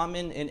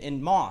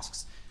in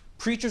mosques,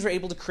 preachers are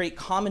able to create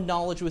common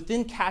knowledge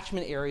within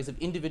catchment areas of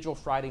individual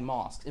Friday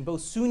mosques in both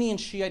Sunni and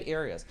Shiite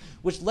areas,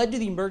 which led to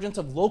the emergence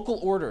of local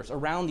orders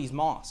around these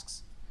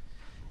mosques.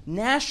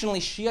 Nationally,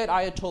 Shiite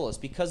ayatollahs,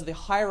 because of the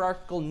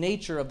hierarchical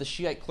nature of the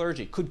Shiite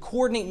clergy, could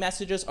coordinate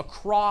messages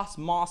across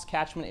mosque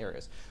catchment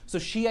areas, so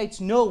Shiites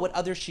know what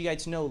other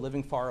Shiites know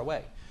living far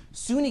away.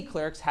 Sunni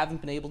clerics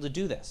haven't been able to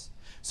do this.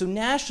 So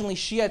nationally,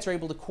 Shiites are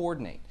able to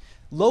coordinate.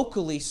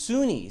 Locally,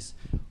 Sunnis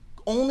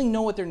only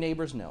know what their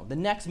neighbors know. The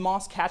next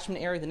mosque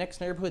catchment area, the next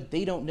neighborhood,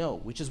 they don't know,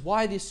 which is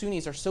why the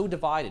Sunnis are so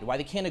divided, why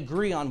they can't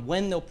agree on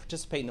when they'll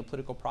participate in the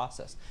political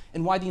process,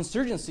 and why the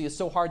insurgency is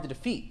so hard to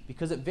defeat,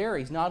 because it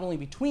varies not only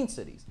between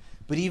cities,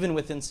 but even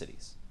within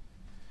cities.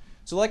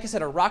 So like I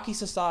said, Iraqi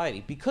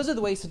society, because of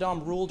the way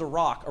Saddam ruled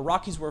Iraq,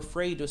 Iraqis were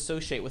afraid to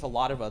associate with a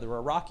lot of other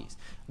Iraqis.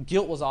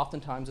 Guilt was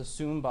oftentimes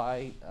assumed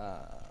by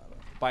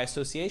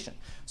association.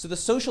 So the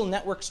social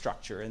network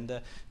structure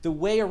and the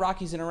way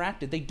Iraqis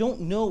interacted, they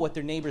don't know what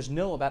their neighbors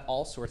know about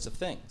all sorts of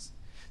things.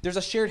 There's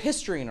a shared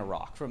history in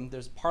Iraq.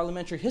 There's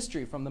parliamentary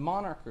history from the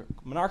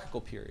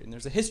monarchical period, and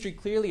there's a history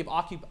clearly of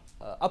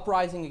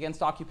uprising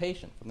against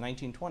occupation from the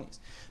 1920s.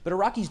 But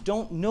Iraqis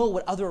don't know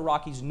what other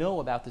Iraqis know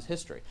about this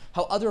history,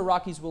 how other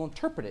Iraqis will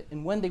interpret it,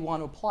 and when they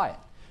want to apply it,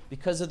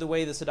 because of the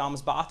way the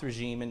Saddam's Ba'ath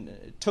regime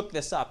took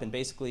this up and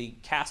basically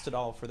cast it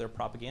all for their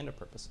propaganda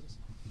purposes.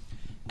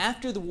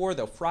 After the war,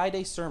 though,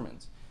 Friday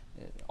sermons,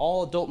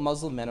 all adult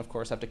Muslim men, of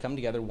course, have to come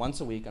together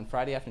once a week on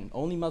Friday afternoon,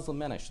 only Muslim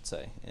men, I should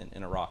say,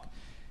 in Iraq,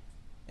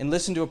 and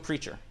listen to a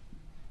preacher.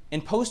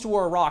 In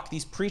post-war Iraq,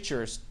 these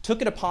preachers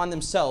took it upon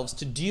themselves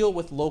to deal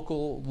with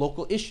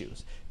local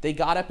issues. They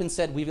got up and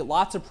said, we've got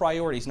lots of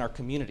priorities in our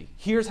community.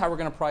 Here's how we're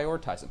going to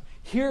prioritize them.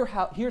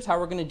 Here's how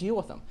we're going to deal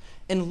with them.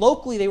 And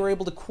locally, they were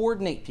able to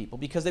coordinate people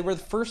because they were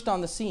the first on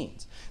the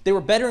scenes. They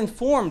were better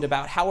informed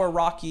about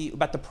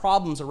about the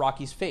problems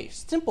Iraqis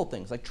faced. Simple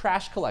things like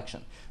trash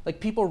collection,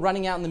 like people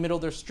running out in the middle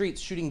of their streets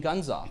shooting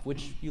guns off,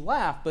 which you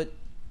laugh, but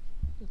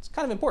it's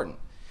kind of important.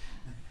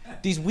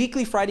 These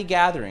weekly Friday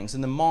gatherings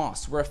in the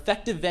mosques were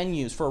effective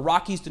venues for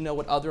Iraqis to know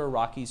what other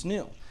Iraqis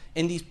knew.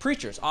 And these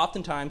preachers,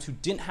 oftentimes who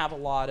didn't have a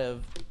lot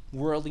of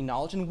worldly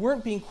knowledge and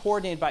weren't being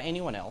coordinated by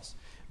anyone else,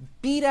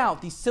 beat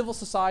out these civil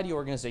society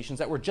organizations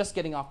that were just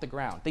getting off the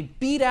ground. They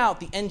beat out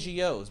the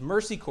NGOs,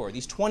 Mercy Corps,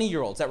 these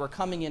 20-year-olds that were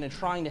coming in and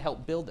trying to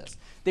help build this.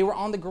 They were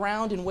on the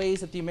ground in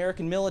ways that the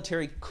American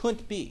military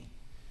couldn't be.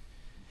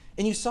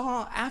 And you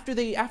saw after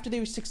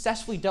they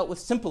successfully dealt with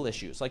simple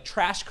issues like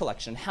trash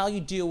collection, how you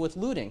deal with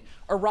looting,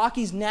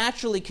 Iraqis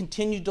naturally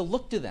continued to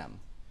look to them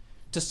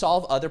to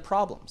solve other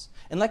problems.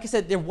 And like I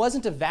said, there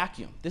wasn't a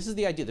vacuum. This is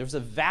the idea. There was a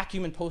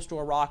vacuum in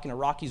post-war Iraq, and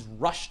Iraqis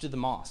rushed to the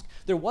mosque.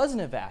 There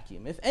wasn't a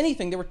vacuum. If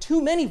anything, there were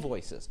too many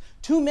voices,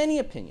 too many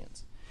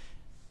opinions.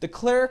 The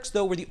clerics,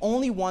 though, were the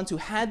only ones who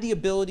had the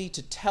ability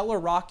to tell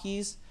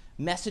Iraqis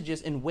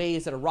messages in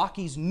ways that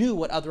Iraqis knew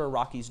what other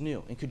Iraqis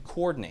knew and could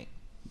coordinate.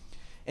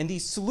 And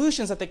these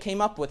solutions that they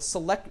came up with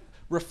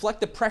reflect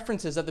the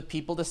preferences of the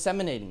people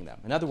disseminating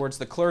them. In other words,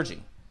 the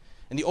clergy.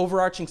 And the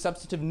overarching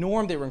substantive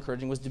norm they were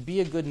encouraging was to be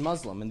a good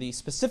Muslim, and the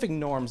specific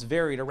norms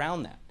varied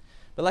around that.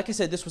 But like I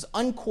said, this was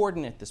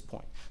uncoordinated at this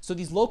point. So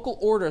these local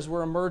orders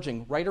were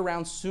emerging right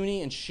around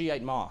Sunni and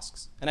Shiite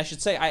mosques. And I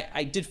should say,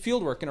 I did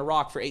field work in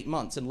Iraq for 8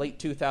 months in late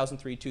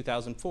 2003,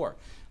 2004.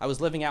 I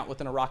was living out with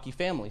an Iraqi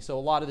family, so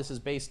a lot of this is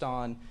based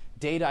on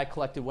data I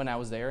collected when I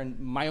was there and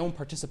my own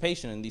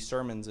participation in these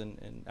sermons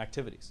and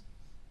activities.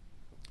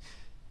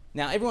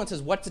 Now, everyone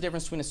says, what's the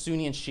difference between a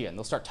Sunni and Shia? And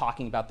they'll start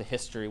talking about the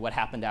history, what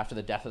happened after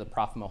the death of the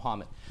Prophet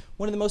Muhammad.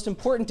 One of the most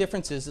important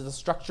differences is the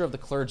structure of the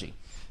clergy.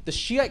 The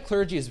Shiite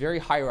clergy is very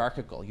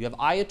hierarchical. You have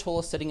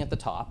ayatollahs sitting at the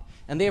top,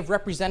 and they have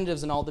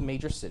representatives in all the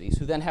major cities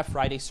who then have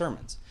Friday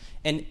sermons.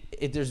 And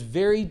there's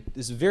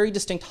this very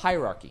distinct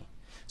hierarchy.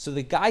 So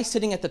the guy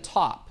sitting at the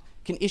top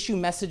can issue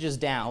messages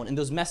down, and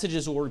those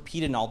messages will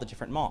repeat in all the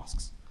different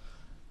mosques.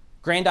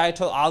 Grand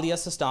Ayatollah Ali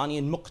Sistani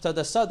and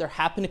Muqtada Sadr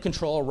happen to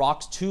control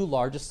Iraq's two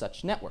largest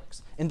such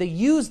networks. And they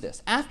used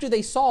this. After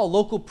they saw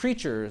local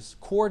preachers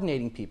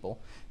coordinating people,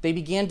 they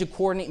began to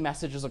coordinate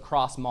messages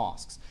across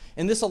mosques.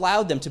 And this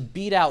allowed them to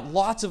beat out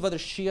lots of other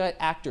Shiite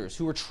actors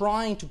who were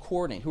trying to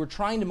coordinate, who were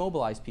trying to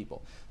mobilize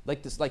people,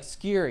 like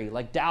Skiri,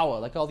 like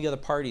Dawa, like all the other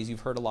parties you've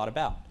heard a lot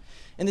about.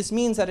 And this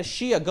means that a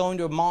Shia going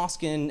to a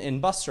mosque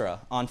in Basra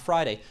on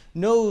Friday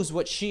knows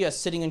what Shia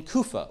sitting in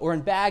Kufa or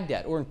in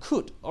Baghdad or in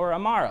Kut or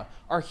Amara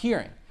are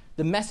hearing.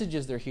 The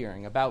messages they're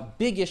hearing about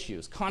big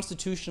issues,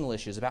 constitutional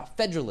issues, about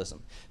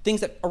federalism,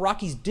 things that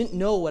Iraqis didn't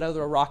know what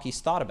other Iraqis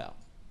thought about.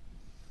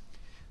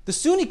 The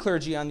Sunni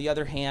clergy, on the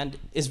other hand,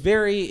 is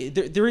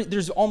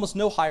there's almost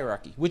no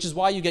hierarchy, which is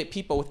why you get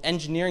people with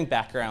engineering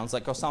backgrounds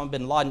like Osama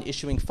bin Laden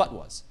issuing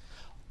fatwas.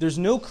 There's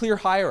no clear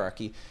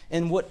hierarchy,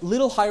 and what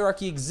little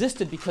hierarchy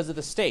existed because of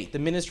the state, the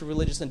Ministry of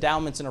Religious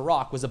Endowments in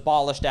Iraq, was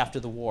abolished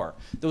after the war.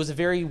 There was a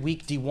very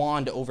weak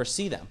diwan to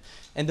oversee them.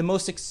 And the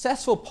most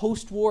successful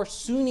post-war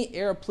Sunni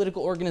Arab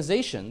political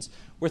organizations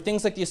were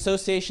things like the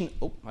Association,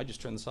 I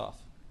just turned this off.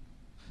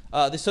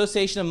 The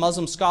Association of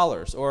Muslim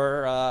Scholars,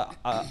 or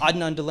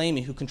Adnan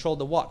Dalemi, who controlled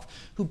the Waqf,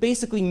 who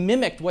basically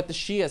mimicked what the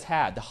Shias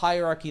had, the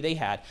hierarchy they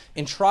had,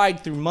 and tried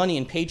through money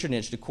and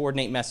patronage to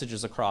coordinate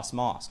messages across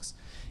mosques.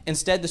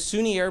 Instead, the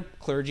Sunni Arab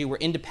clergy were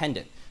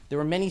independent. There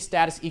were many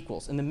status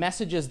equals, and the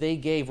messages they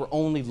gave were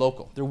only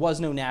local. There was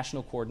no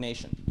national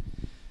coordination.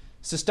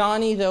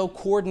 Sistani, though,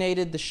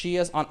 coordinated the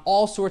Shias on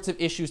all sorts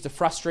of issues to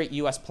frustrate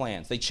U.S.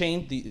 plans.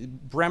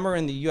 Bremer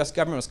and the U.S.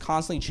 government was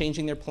constantly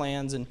changing their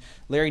plans, and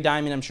Larry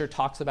Diamond, I'm sure,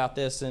 talks about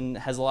this and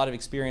has a lot of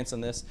experience on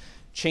this,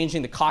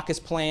 changing the caucus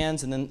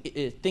plans and then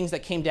things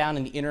that came down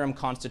in the interim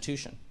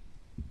constitution.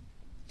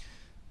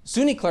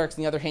 Sunni clerics,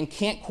 on the other hand,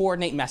 can't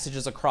coordinate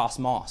messages across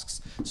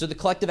mosques, so the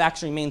collective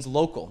action remains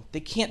local. They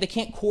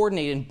can't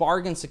coordinate and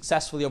bargain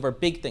successfully over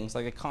big things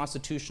like a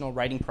constitutional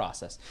writing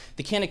process.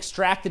 They can't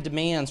extract the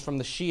demands from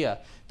the Shia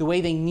the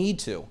way they need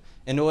to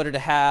in order to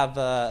have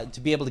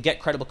to be able to get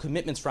credible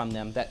commitments from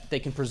them that they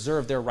can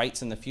preserve their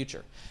rights in the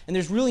future. And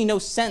there's really no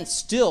sense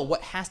still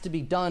what has to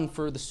be done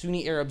for the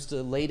Sunni Arabs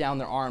to lay down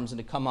their arms and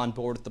to come on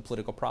board with the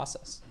political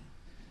process.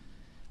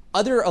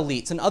 Other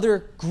elites and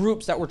other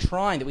groups that were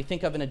trying, that we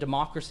think of in a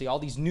democracy, all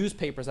these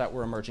newspapers that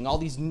were emerging, all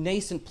these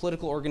nascent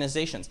political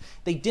organizations,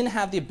 they didn't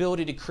have the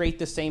ability to create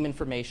the same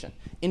information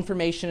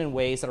in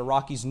ways that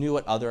Iraqis knew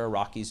what other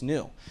Iraqis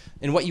knew.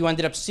 And what you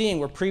ended up seeing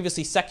were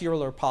previously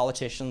secular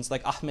politicians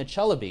like Ahmed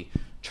Chalabi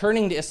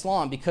turning to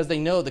Islam because they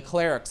know the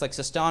clerics like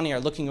Sistani are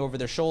looking over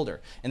their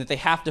shoulder and that they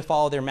have to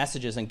follow their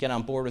messages and get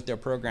on board with their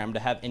program to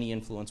have any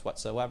influence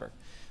whatsoever.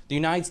 The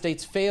United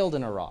States failed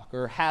in Iraq,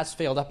 or has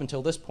failed up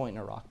until this point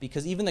in Iraq,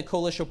 because even the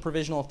Coalition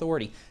Provisional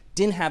Authority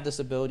didn't have this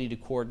ability to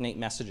coordinate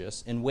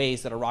messages in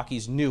ways that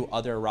Iraqis knew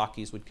other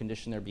Iraqis would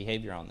condition their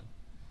behavior on them.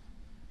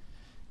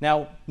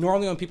 Now,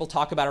 normally when people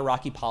talk about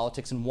Iraqi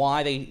politics and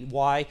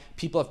why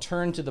people have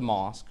turned to the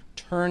mosque,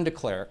 turned to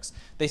clerics,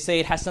 they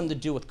say it has something to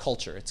do with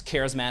culture. It's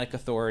charismatic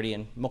authority,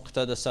 and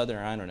Muqtada Sadr,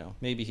 I don't know,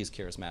 maybe he's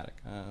charismatic.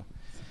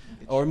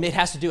 Or it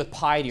has to do with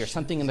piety or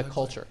something in the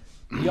culture.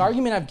 The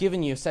argument I've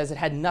given you says it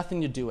had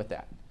nothing to do with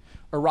that.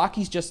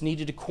 Iraqis just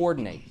needed to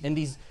coordinate. And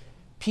these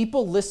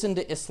people listened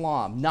to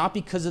Islam, not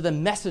because of the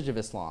message of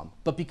Islam,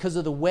 but because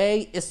of the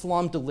way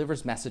Islam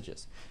delivers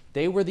messages.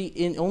 They were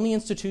the only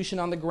institution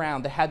on the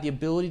ground that had the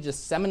ability to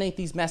disseminate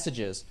these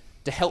messages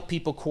to help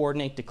people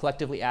coordinate, to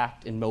collectively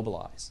act and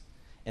mobilize.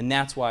 And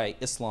that's why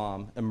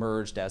Islam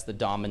emerged as the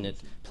dominant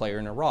player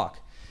in Iraq.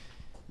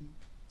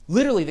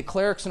 Literally, the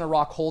clerics in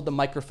Iraq hold the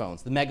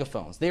microphones, the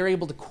megaphones. They're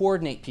able to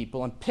coordinate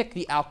people and pick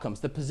the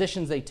outcomes, the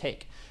positions they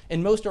take.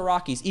 And most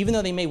Iraqis, even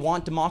though they may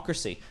want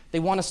democracy, they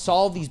want to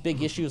solve these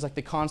big issues like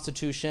the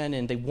Constitution,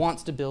 and they want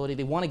stability.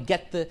 They want to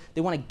get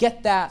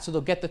that so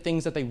they'll get the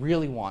things that they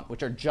really want,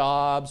 which are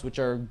jobs, which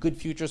are good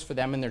futures for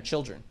them and their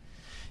children.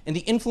 And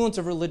the influence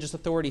of religious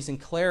authorities and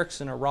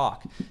clerics in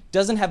Iraq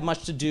doesn't have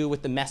much to do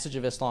with the message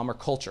of Islam or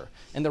culture.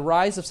 And the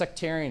rise of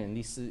sectarian and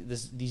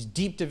these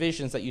deep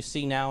divisions that you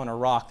see now in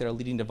Iraq that are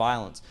leading to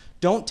violence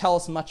don't tell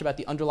us much about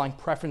the underlying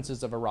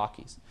preferences of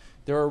Iraqis.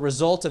 They're a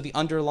result of the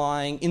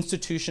underlying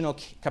institutional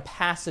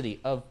capacity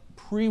of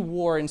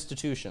pre-war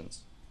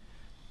institutions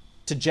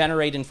to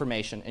generate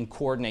information and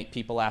coordinate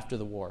people after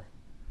the war.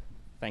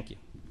 Thank you.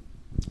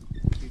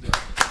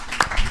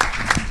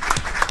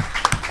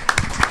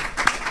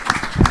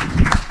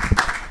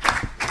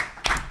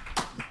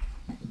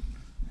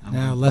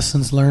 Now,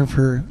 lessons learned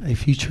for a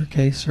future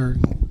case or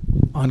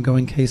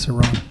ongoing case,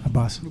 Iran.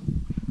 Abbas.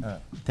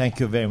 Thank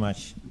you very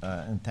much,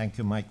 and thank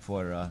you, Mike,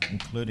 for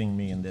including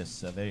me in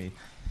this very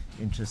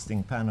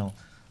interesting panel.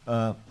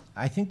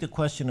 I think the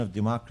question of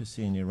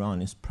democracy in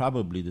Iran is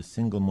probably the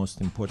single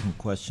most important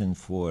question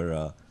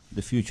for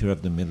the future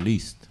of the Middle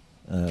East.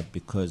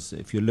 Because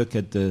if you look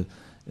at the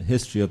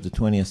history of the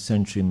 20th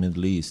century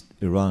Middle East,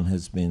 Iran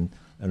has been,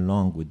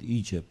 along with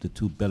Egypt, the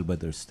two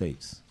bellwether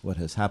states. What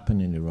has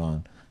happened in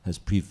Iran has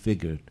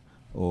prefigured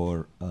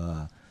or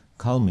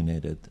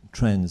culminated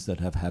trends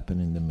that have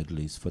happened in the Middle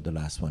East for the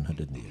last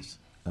 100 years.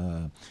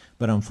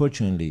 But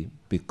unfortunately,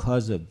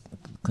 because of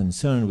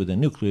concern with the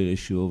nuclear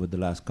issue over the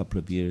last couple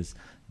of years,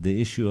 the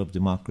issue of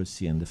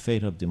democracy and the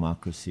fate of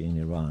democracy in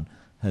Iran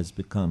has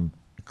become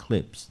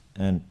eclipsed.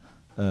 And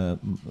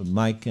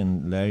Mike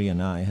and Larry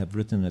and I have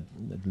written at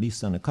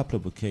least on a couple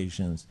of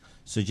occasions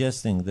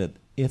suggesting that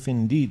if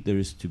indeed there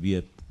is to be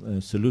a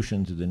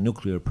solution to the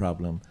nuclear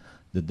problem,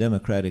 the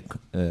democratic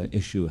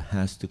issue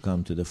has to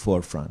come to the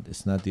forefront.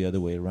 It's not the other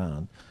way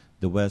around.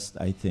 The West,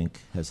 I think,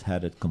 has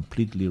had it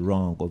completely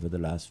wrong over the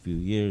last few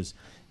years.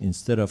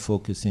 Instead of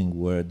focusing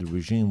where the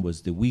regime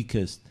was the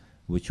weakest,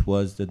 which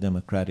was the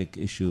democratic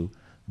issue,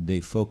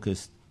 they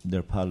focused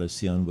their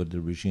policy on where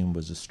the regime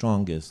was the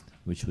strongest,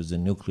 which was the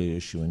nuclear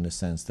issue, in the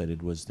sense that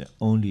it was the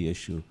only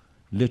issue,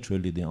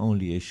 literally the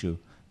only issue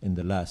in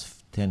the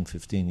last 10,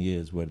 15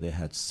 years where they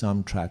had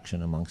some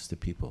traction amongst the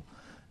people.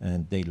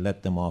 And they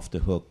let them off the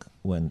hook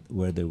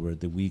where they were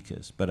the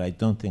weakest. But I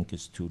don't think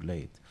it's too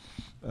late,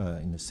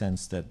 in the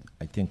sense that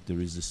I think there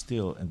is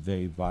still a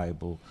very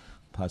viable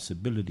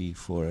possibility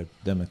for a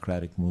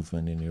democratic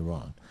movement in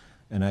Iran.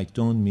 And I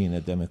don't mean a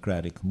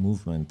democratic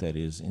movement that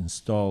is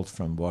installed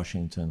from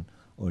Washington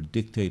or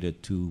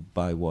dictated to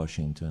by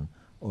Washington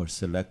or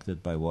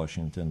selected by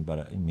Washington,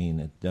 but I mean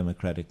a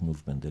democratic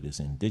movement that is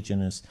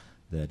indigenous,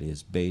 that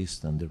is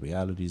based on the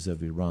realities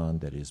of Iran,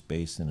 that is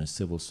based in a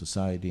civil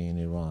society in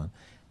Iran,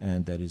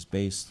 and that is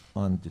based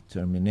on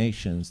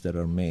determinations that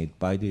are made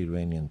by the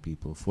Iranian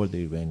people, for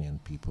the Iranian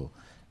people.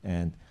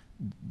 And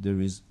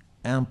there is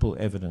ample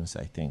evidence,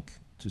 I think,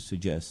 to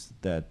suggest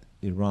that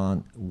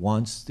Iran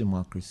wants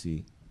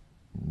democracy,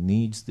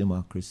 needs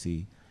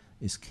democracy,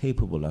 is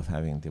capable of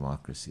having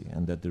democracy,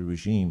 and that the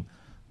regime,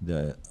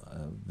 the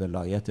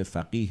velayat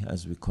faqih,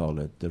 as we call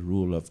it, the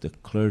rule of the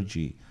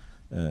clergy,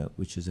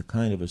 which is a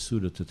kind of a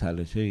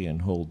pseudo-totalitarian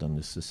hold on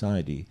the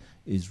society,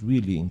 is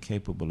really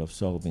incapable of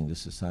solving the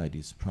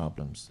society's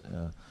problems.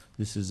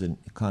 This is an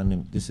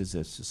economy, this is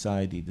a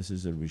society, this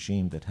is a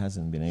regime that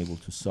hasn't been able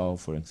to solve,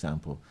 for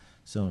example,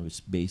 some of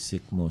its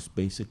most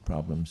basic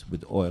problems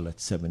with oil at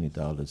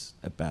 $70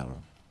 a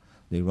barrel.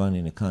 The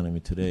Iranian economy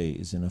today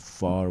is in a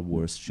far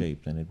worse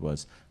shape than it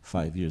was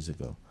 5 years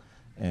ago.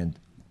 And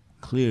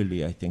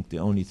clearly, I think the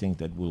only thing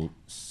that will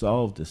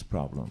solve this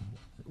problem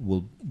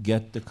will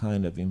get the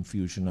kind of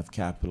infusion of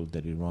capital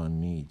that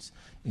Iran needs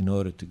in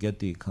order to get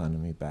the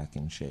economy back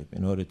in shape,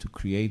 in order to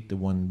create the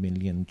 1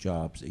 million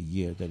jobs a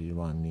year that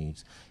Iran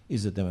needs,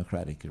 is a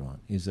democratic Iran,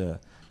 is the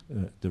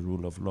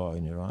rule of law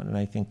in Iran, and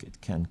I think it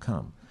can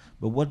come.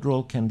 But what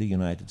role can the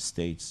United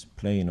States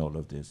play in all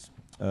of this?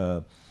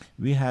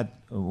 We had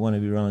one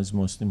of Iran's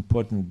most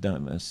important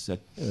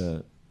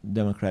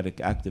democratic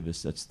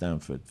activists at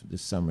Stanford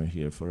this summer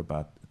here for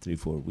about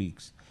 3-4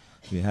 weeks.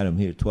 We had him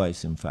here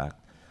twice, in fact.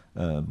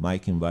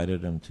 Mike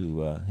invited him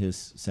to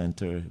his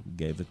center,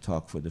 gave a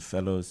talk for the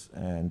fellows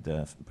and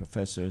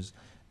professors,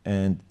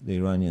 and the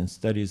Iranian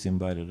Studies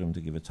invited him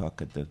to give a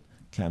talk at the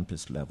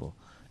campus level.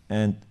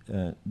 And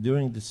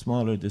during the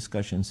smaller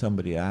discussion,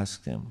 somebody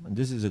asked him, and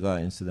this is a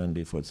guy,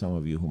 incidentally, for some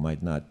of you who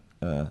might not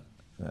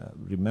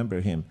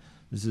remember him,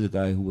 this is a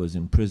guy who was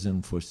in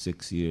prison for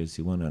 6 years.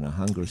 He went on a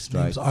hunger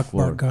strike. His name's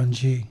Akbar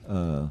Ganji.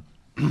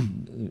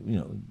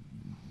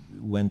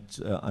 Went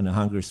on a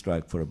hunger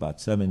strike for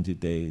about 70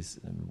 days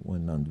and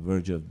went on the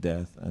verge of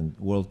death, and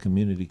the world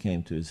community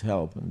came to his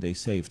help, and they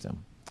saved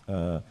him.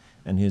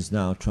 And he's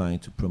now trying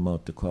to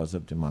promote the cause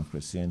of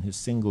democracy. And his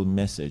single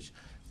message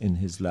in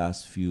his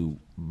last few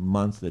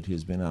months that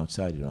he's been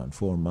outside Iran,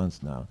 4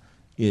 months now,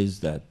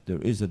 is that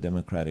there is a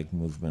democratic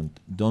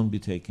movement. Don't be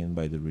taken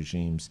by the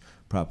regime's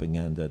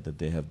propaganda that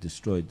they have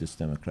destroyed this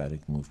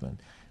democratic movement,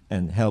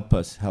 and help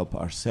us help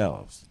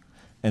ourselves.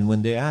 And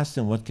when they asked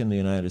him, what can the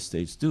United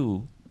States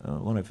do?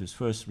 One of his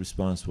first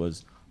response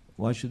was,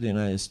 why should the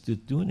United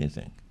States do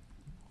anything?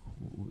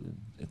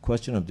 A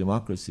question of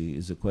democracy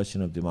is a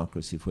question of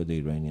democracy for the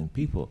Iranian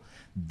people.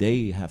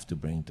 They have to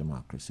bring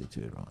democracy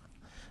to Iran.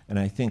 And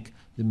I think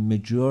the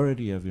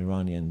majority of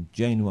Iranian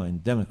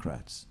genuine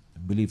Democrats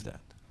believe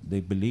that. They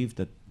believe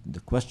that the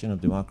question of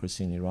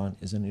democracy in Iran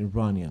is an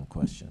Iranian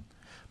question.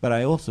 But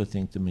I also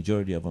think the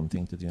majority of them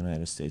think that the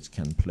United States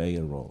can play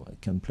a role.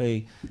 It can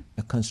play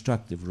a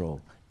constructive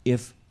role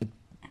if it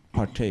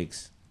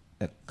partakes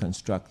a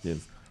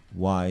constructive,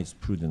 wise,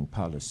 prudent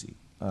policy.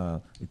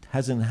 It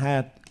hasn't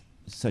had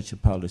such a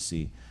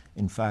policy.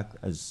 In fact,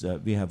 as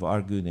we have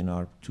argued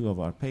in two of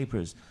our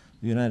papers,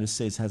 the United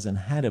States hasn't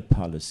had a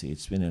policy.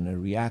 It's been in a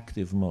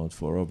reactive mode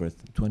for over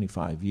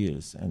 25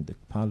 years, and the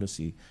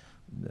policy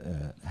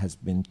has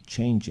been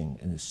changing,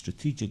 and the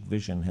strategic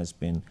vision has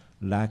been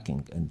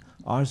lacking. And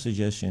our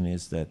suggestion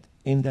is that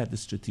in that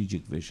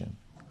strategic vision,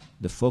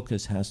 the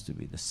focus has to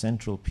be, the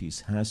central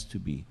piece has to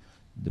be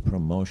the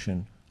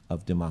promotion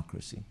of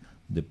democracy,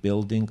 the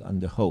building on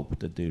the hope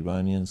that the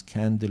Iranians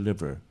can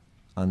deliver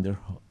on their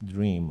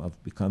dream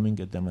of becoming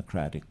a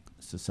democratic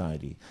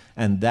society,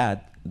 and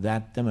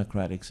that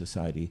democratic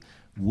society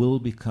will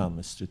become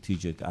a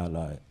strategic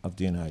ally of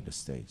the United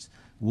States,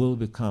 will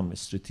become a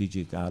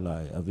strategic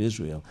ally of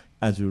Israel,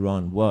 as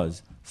Iran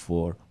was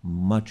for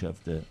much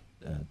of the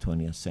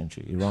 20th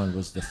century. Iran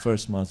was the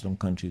first Muslim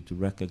country to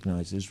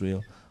recognize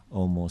Israel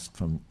almost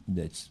from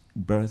its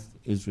birth.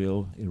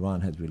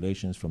 Iran had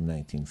relations from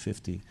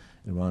 1950.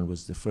 Iran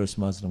was the first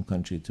Muslim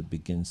country to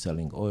begin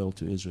selling oil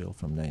to Israel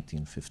from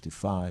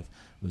 1955. It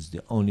was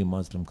the only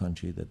Muslim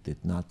country that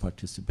did not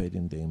participate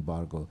in the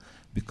embargo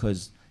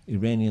because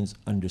Iranians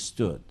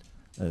understood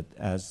that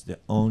as the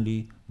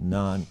only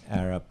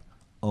non-Arab,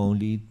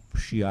 only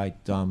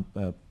Shiite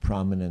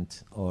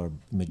prominent or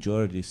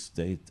majority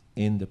state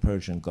in the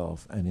Persian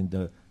Gulf and in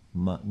the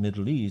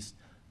Middle East,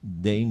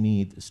 they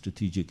need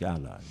strategic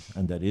allies,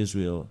 and that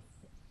Israel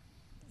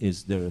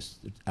is their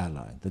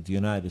ally, that the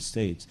United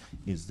States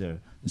is their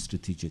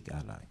strategic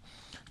ally.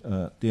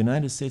 The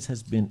United States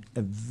has been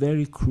a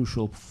very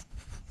crucial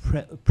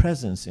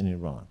presence in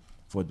Iran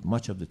for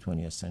much of the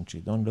 20th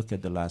century. Don't look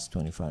at the last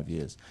 25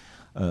 years.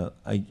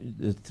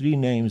 The three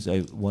names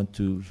I want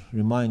to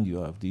remind you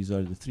of, these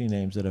are the three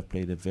names that have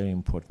played a very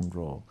important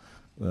role.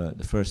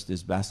 The first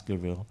is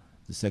Baskerville,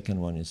 the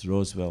second one is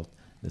Roosevelt,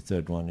 the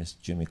third one is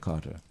Jimmy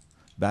Carter.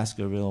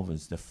 Baskerville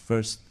was the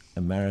first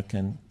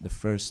American, the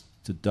first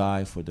to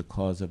die for the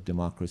cause of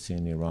democracy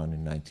in Iran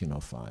in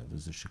 1905. It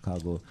was a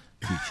Chicago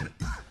teacher.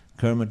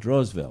 Kermit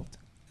Roosevelt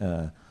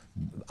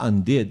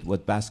undid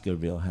what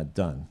Baskerville had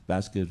done.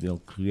 Baskerville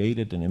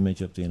created an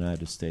image of the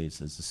United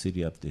States as the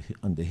city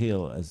on the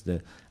hill, as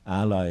the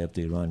ally of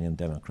the Iranian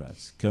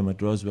Democrats.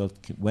 Kermit Roosevelt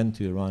went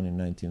to Iran in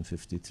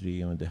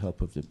 1953 and with the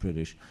help of the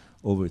British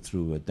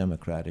overthrew a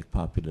democratic,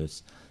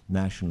 populist,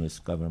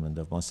 nationalist government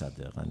of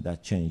Mossadegh, and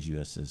that changed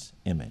U.S.'s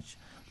image.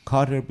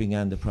 Carter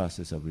began the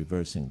process of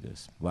reversing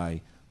this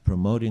by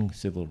promoting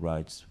civil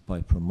rights,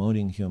 by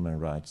promoting human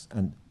rights,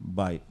 and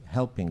by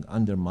helping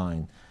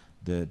undermine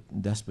the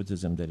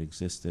despotism that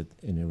existed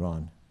in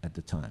Iran at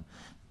the time.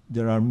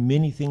 There are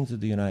many things that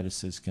the United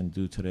States can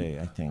do today,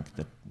 I think,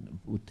 that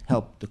would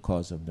help the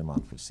cause of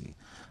democracy.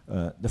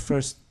 The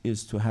first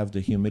is to have the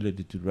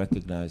humility to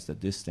recognize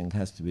that this thing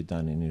has to be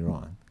done in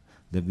Iran,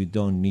 that we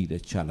don't need a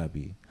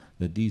Chalabi,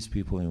 that these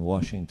people in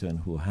Washington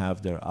who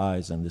have their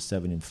eyes on the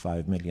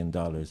 $75 million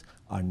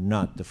are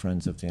not the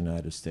friends of the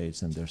United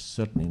States, and they're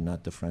certainly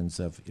not the friends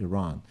of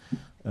Iran.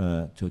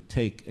 To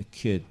take a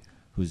kid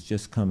who's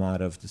just come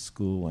out of the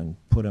school and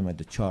put him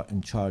at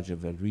in charge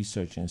of a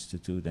research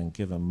institute and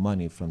give him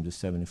money from the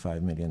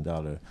 $75 million.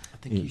 I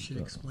think you should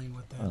explain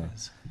what that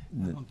is.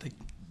 I don't think...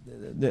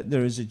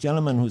 There is a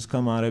gentleman who's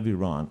come out of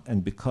Iran,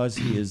 and because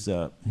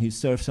he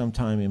served some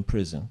time in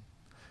prison,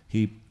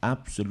 he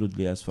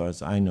absolutely, as far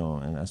as I know,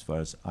 and as far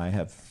as I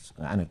have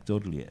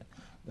anecdotally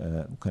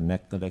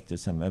collected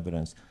some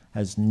evidence,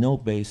 has no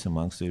base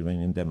amongst the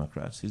Iranian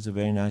Democrats. He's a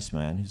very nice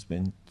man. He's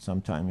been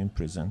some time in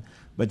prison,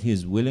 but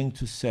he's willing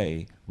to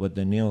say what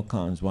the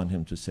neocons want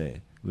him to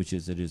say, which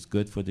is that it's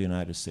good for the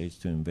United States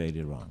to invade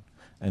Iran.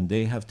 And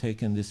they have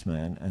taken this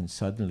man and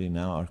suddenly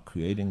now are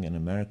creating an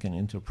American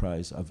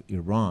enterprise of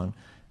Iran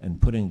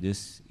and putting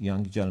this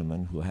young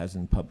gentleman who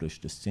hasn't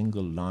published a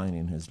single line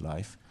in his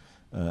life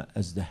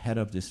as the head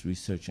of this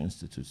research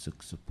institute,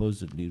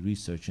 supposedly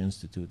research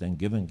institute, and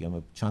giving him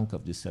a chunk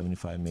of this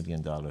 $75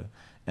 million.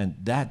 And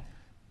that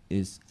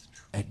is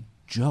a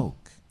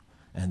joke.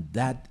 And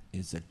that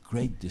is a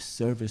great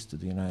disservice to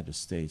the United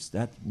States.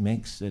 That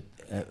makes the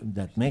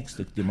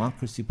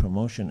democracy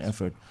promotion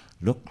effort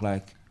look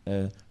like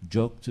a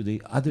joke to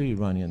the other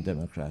Iranian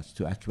Democrats,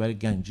 to Akbar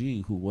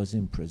Ganji, who was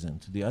in prison,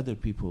 to the other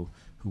people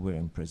who were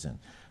in prison.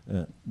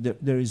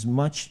 There is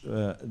much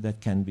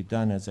that can be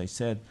done, as I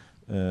said.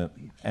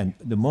 And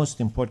the most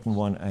important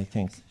one, I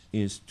think,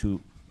 is to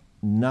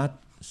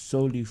not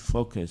solely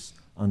focus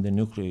on the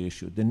nuclear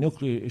issue. The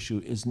nuclear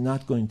issue is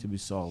not going to be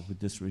solved with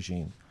this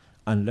regime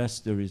unless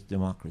there is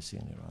democracy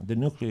in Iran. The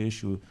nuclear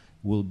issue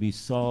will be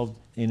solved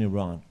in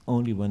Iran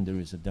only when there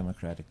is a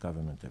democratic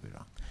government of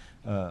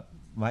Iran.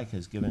 Mike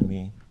has given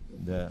me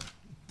the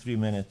 3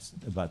 minutes,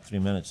 about 3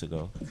 minutes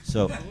ago,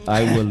 so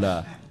I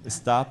will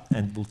stop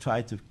and we'll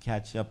try to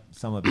catch up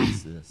some of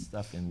this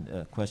stuff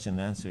in question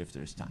and answer if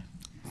there's time.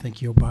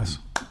 Thank you, Abbas.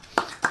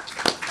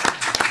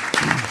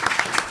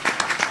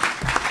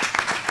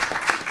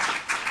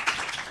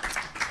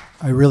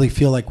 I really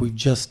feel like we've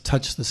just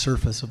touched the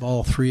surface of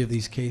all three of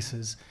these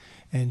cases,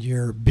 and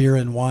your beer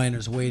and wine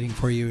is waiting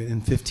for you in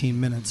 15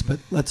 minutes. But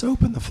let's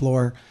open the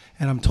floor,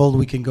 and I'm told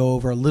we can go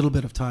over a little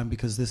bit of time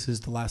because this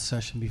is the last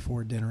session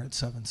before dinner at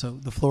 7. So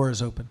the floor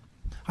is open.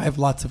 I have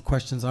lots of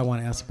questions I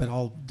want to ask, but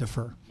I'll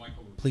defer.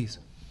 Michael, please.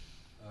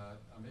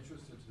 I'm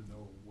interested to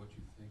know what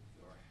you think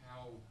or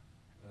how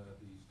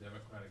these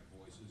democratic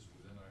voices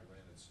within Iran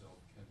itself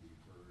can be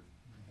heard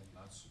and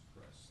not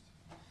suppressed.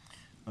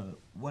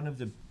 One of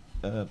the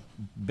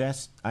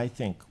best, I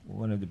think,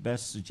 one of the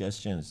best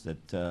suggestions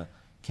that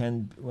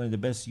one of the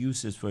best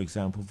uses, for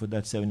example, for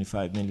that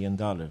 $75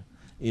 million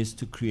is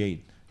to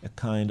create a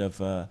kind of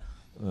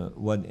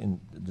what in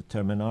the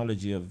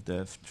terminology of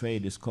the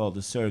trade is called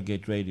the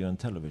surrogate radio and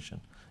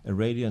television, a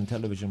radio and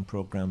television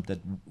program that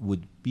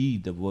would be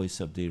the voice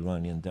of the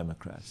Iranian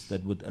Democrats,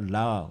 that would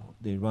allow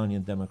the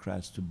Iranian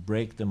Democrats to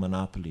break the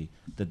monopoly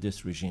that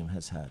this regime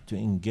has had, to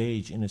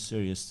engage in a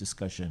serious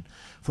discussion.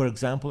 For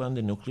example, on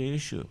the nuclear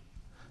issue,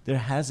 there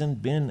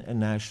hasn't been a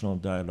national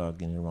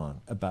dialogue in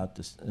Iran about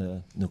this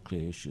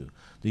nuclear issue.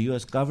 The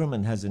U.S.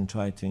 government hasn't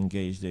tried to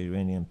engage the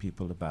Iranian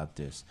people about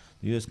this.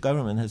 The U.S.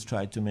 government has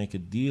tried to make a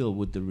deal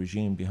with the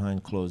regime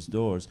behind closed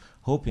doors,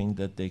 hoping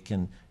that they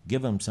can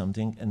give them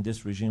something and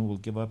this regime will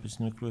give up its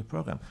nuclear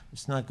program.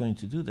 It's not going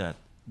to do that.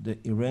 The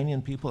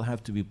Iranian people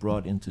have to be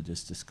brought into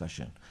this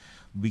discussion.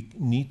 We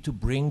need to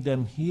bring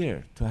them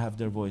here to have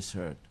their voice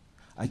heard.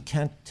 I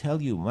can't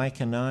tell you,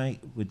 Mike and I,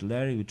 with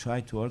Larry, we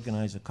tried to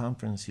organize a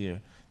conference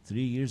here 3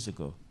 years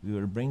ago. We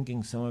were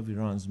bringing some of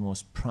Iran's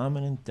most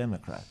prominent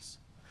Democrats,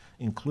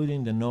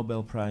 including the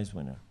Nobel Prize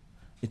winner.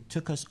 It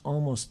took us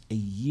almost a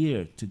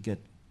year to get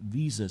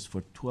visas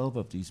for 12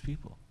 of these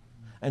people.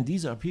 And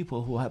these are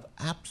people who have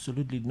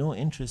absolutely no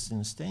interest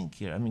in staying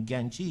here. I mean,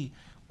 Ganji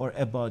or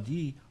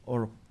Ebadi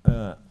or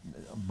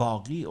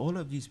Baghi, all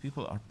of these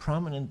people are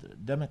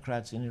prominent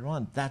Democrats in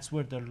Iran. That's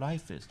where their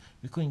life is.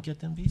 We couldn't get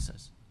them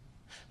visas.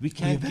 We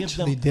can't give them.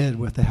 We eventually did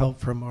with the help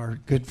from our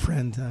good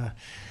friend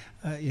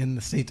in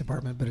the State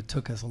Department, but it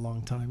took us a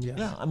long time, yes.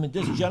 Yeah, I mean,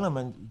 this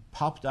gentleman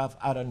popped off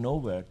out of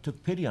nowhere,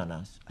 took pity on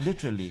us,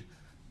 literally,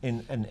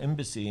 in an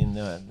embassy in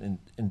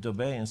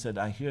Dubai and said,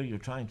 I hear you're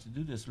trying to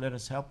do this, let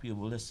us help you,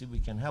 well, let's see if we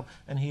can help.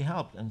 And he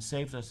helped and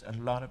saved us a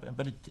lot of,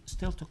 but it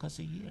still took us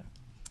a year.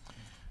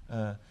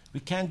 We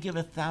can't give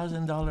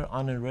 $1,000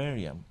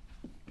 honorarium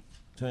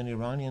to an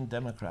Iranian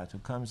Democrat who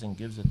comes and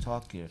gives a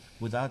talk here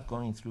without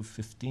going through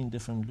 15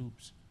 different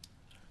loops.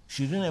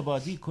 Shirin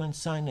Ebadi couldn't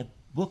sign a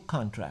book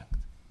contract.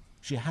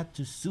 She had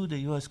to sue the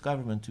U.S.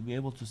 government to be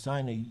able to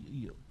sign a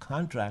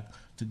contract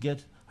to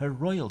get her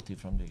royalty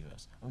from the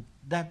U.S.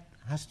 That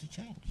has to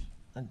change.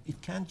 And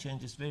it can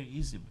change. It's very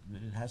easy,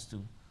 but it has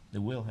to,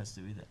 the will has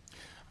to be there.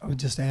 I would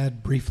just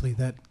add briefly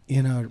that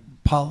in our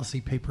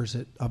policy papers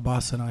that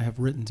Abbas and I have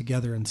written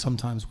together, and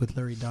sometimes with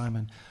Larry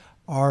Diamond,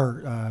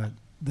 I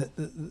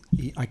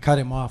cut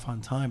him off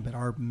on time, but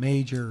our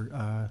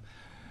major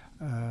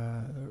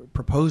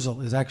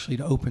proposal is actually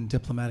to open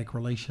diplomatic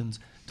relations,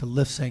 to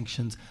lift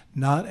sanctions,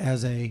 not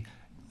as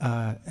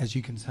as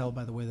you can tell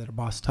by the way that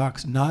Abbas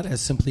talks, not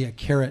as simply a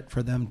carrot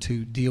for them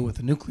to deal with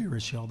the nuclear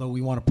issue, although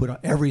we want to put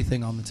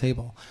everything on the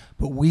table.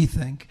 But we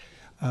think,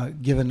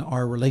 given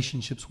our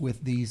relationships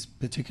with these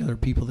particular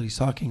people that he's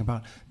talking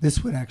about,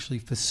 this would actually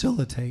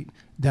facilitate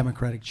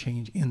democratic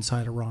change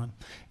inside Iran.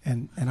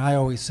 And I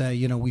always say,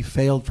 you know, we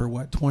failed for,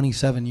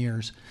 27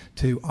 years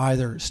to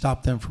either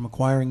stop them from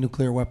acquiring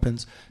nuclear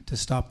weapons, to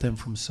stop them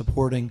from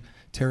supporting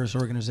terrorist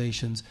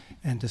organizations,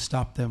 and to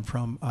stop them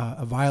from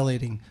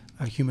violating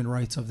human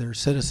rights of their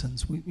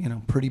citizens.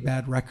 Pretty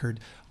bad record.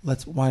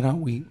 Why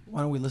don't we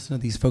listen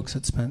to these folks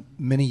that spent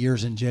many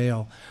years in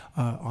jail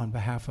on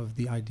behalf of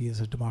the ideas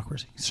of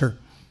democracy? Sir.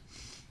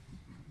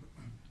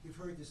 You've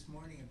heard this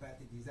morning about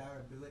the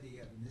desirability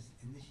of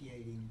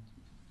initiating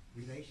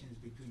relations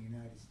between the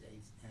United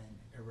States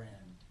and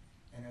Iran.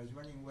 And I was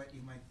wondering what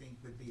you might think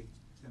would be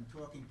some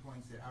talking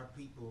points that our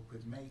people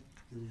could make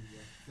to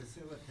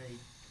facilitate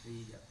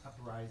the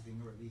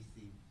uprising, or at least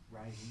the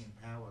rising in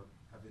power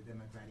of the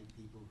democratic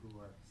people who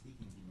are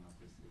seeking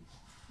democracy.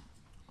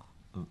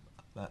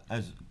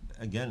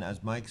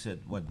 As Mike said,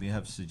 what we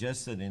have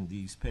suggested in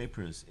these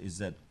papers is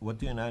that what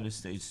the United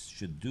States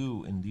should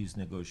do in these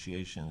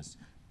negotiations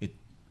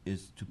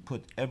is to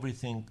put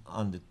everything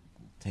on the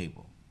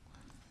table.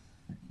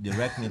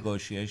 Direct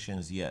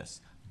negotiations,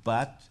 yes,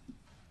 but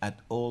at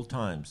all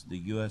times, the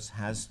U.S.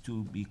 has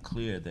to be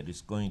clear that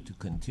it's going to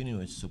continue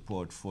its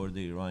support for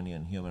the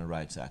Iranian human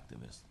rights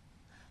activists,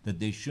 that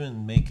they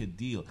shouldn't make a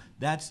deal.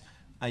 That's,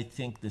 I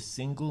think, the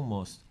single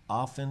most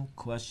often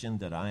question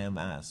that I am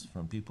asked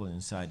from people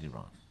inside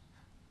Iran.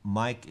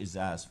 Mike is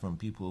asked from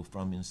people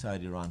from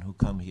inside Iran who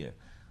come here,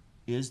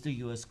 is the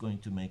U.S. going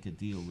to make a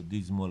deal with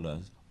these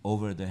mullahs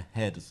over the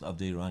heads of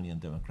the Iranian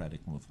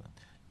democratic movement?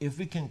 If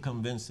we can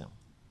convince them,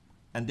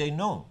 and they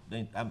know,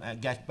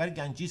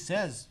 Ganji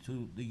says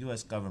to the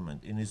U.S.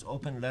 government, in his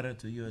open letter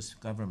to the U.S.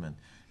 government,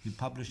 he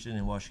published it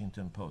in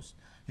Washington Post,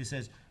 he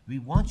says, we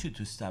want you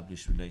to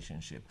establish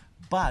relationship,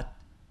 but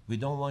we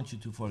don't want you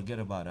to forget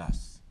about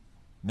us.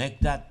 Make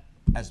that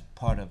as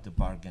part of the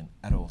bargain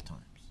at all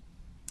times.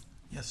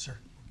 Yes, sir.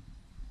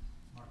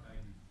 Mark,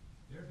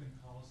 there have been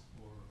calls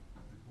for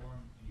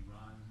reform in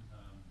Iran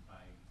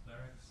by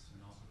clerics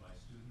and also by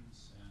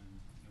students, and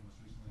most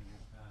recently in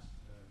years past,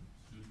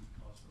 student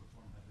calls for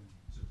reform have been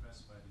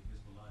suppressed by the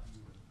Hezbollah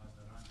or the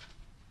Pasdaran.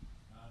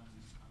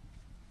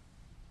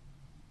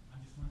 I'm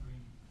just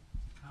wondering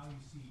how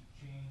you see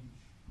change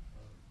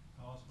or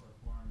calls for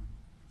reform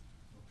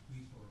or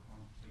pleas for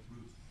reform take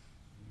root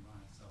in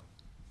Iran itself.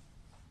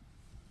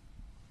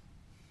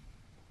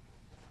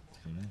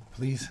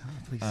 Please.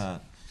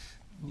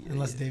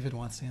 Unless David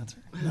wants to answer.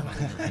 No.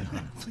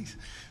 Please.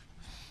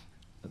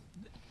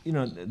 You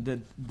know,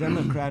 the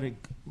democratic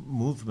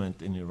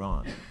movement in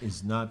Iran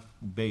is not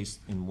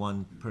based in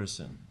one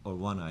person or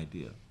one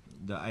idea.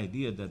 The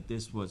idea that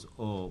this was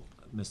all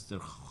Mr.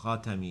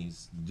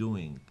 Khatami's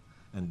doing,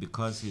 and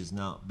because he's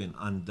now been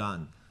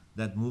undone,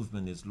 that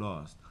movement is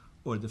lost,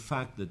 or the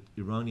fact that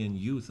Iranian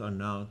youth are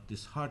now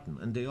disheartened,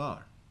 and they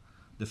are.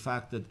 The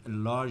fact that a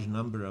large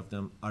number of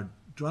them are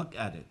drug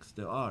addicts,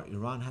 they are.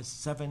 Iran has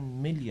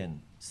 7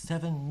 million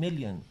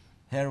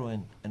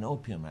heroin and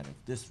opium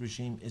addicts. This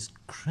regime is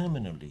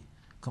criminally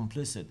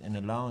complicit in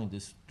allowing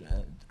this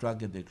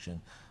drug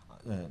addiction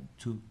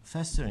to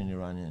fester in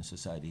Iranian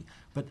society.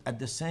 But at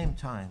the same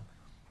time,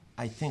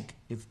 I think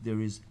if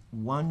there is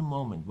one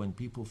moment when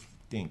people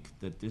think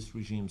that this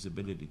regime's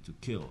ability to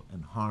kill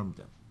and harm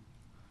them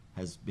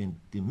has been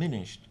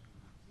diminished,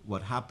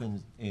 what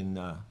happens in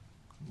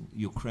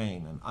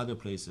Ukraine and other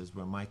places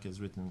where Mike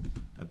has written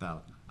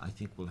about, I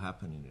think will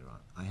happen in Iran.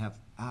 I have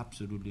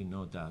absolutely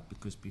no doubt,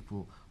 because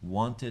people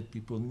want it,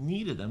 people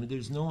need it. I mean,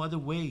 there's no other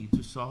way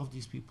to solve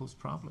these people's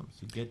problems.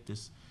 You get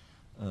this.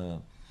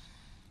 Let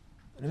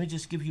me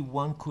just give you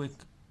one quick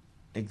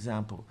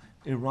example.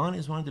 Iran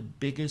is one of the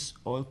biggest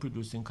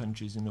oil-producing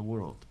countries in the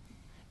world.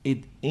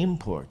 It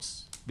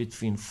imports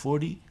between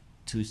 40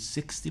 to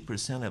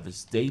 60% of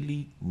its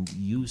daily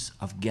use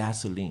of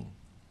gasoline.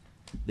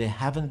 They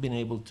haven't been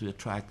able to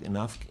attract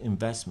enough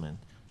investment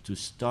to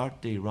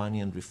start the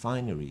Iranian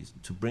refineries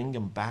to bring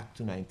them back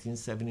to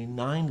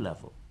 1979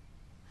 level.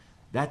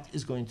 That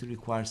is going to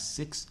require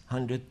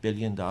 $600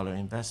 billion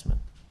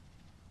investment.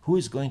 Who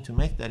is going to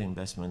make that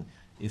investment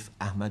if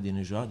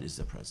Ahmadinejad is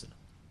the president?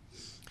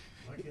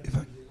 Why can't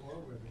the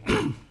oil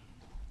revenue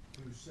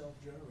to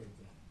self-generate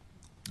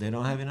that? They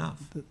don't have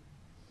enough.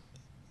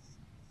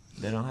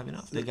 They don't have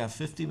enough. They got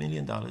 $50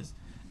 million,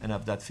 and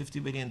of that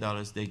 $50 billion,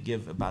 they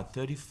give about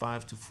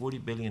 35 to 40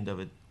 billion of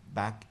it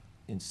back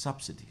in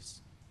subsidies.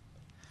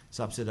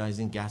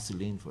 Subsidizing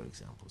gasoline, for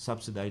example.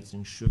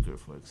 Subsidizing sugar,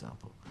 for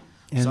example.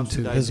 And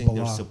subsidizing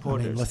their Hezbollah.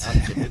 supporters.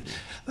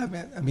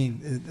 I mean,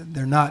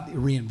 they're not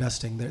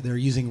reinvesting. They're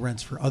using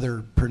rents for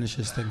other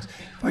pernicious things.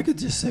 If I could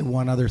just say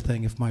one other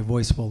thing, if my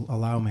voice will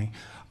allow me.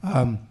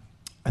 I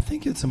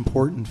think it's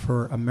important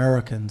for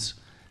Americans,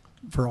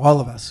 for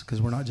all of us,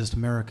 because we're not just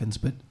Americans,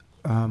 but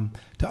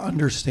to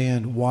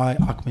understand why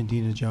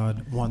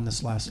Ahmadinejad won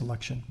this last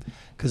election.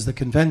 Because the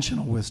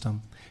conventional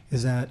wisdom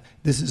is that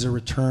this is a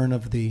return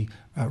of the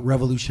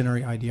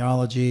revolutionary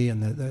ideology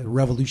and the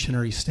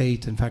revolutionary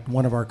state. In fact,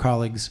 one of our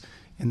colleagues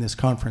in this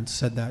conference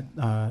said that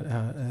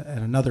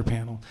at another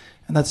panel,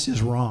 and that's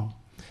just wrong.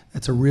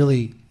 It's a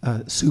really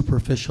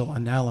superficial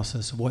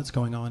analysis of what's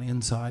going on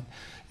inside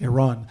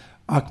Iran.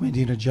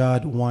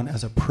 Ahmadinejad won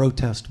as a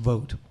protest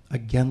vote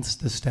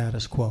against the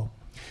status quo.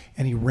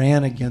 And he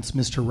ran against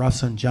Mr.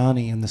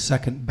 Rafsanjani in the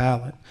second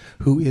ballot,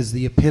 who is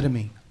the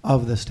epitome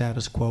of the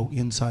status quo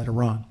inside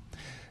Iran.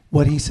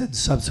 What he said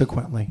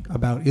subsequently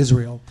about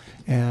Israel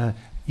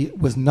it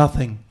was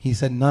nothing. He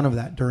said none of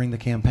that during the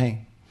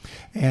campaign.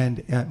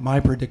 And my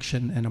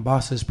prediction and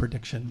Abbas's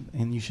prediction,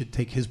 and you should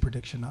take his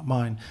prediction, not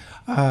mine,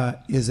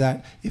 is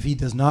that if he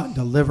does not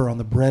deliver on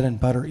the bread and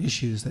butter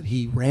issues that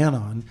he ran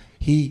on,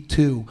 he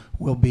too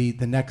will be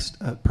the next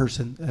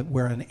person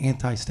where an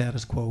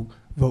anti-status quo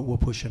vote will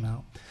push him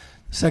out.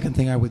 The second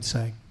thing I would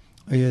say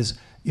is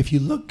if you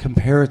look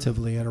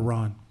comparatively at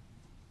Iran,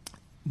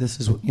 this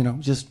is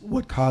just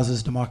what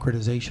causes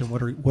democratization.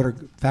 What are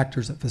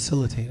factors that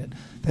facilitate it?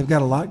 They've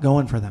got a lot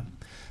going for them.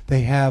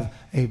 They have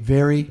a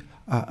very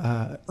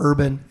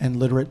urban and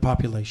literate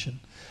population.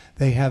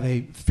 They have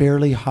a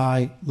fairly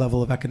high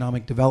level of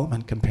economic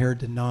development compared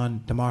to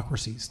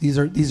non-democracies. These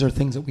are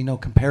things that we know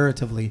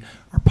comparatively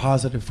are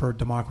positive for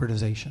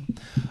democratization.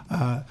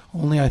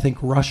 Only I think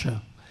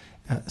Russia,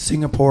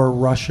 Singapore,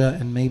 Russia,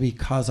 and maybe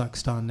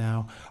Kazakhstan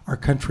now are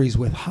countries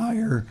with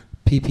higher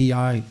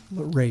PPI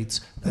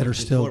rates that are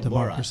still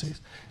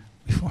democracies.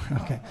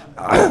 Okay.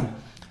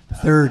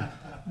 Third,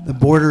 the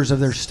borders of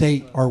their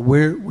state are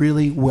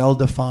really well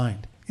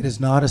defined. It is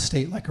not a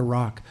state like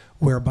Iraq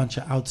where a bunch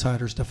of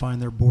outsiders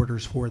defined their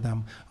borders for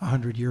them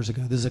 100 years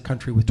ago. This is a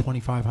country with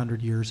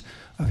 2,500 years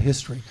of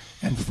history.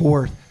 And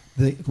fourth,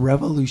 the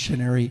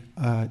revolutionary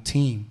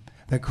team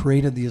that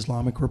created the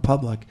Islamic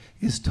Republic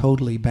is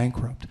totally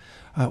bankrupt.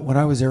 When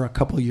I was there a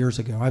couple of years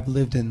ago, I've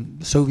lived in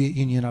the Soviet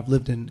Union, I've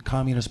lived in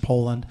communist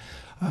Poland,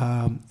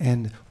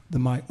 and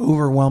my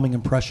overwhelming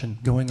impression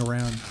going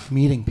around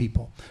meeting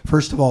people,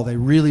 first of all, they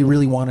really,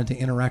 really wanted to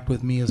interact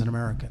with me as an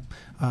American.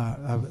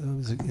 I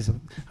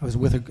was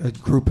with a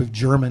group of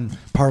German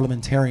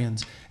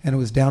parliamentarians, and it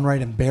was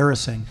downright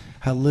embarrassing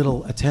how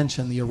little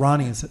attention the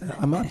Iranians,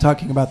 I'm not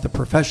talking about the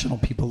professional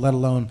people, let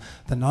alone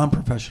the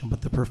non-professional,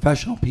 but the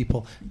professional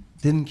people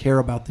didn't care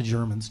about the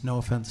Germans. No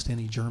offense to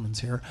any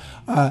Germans here,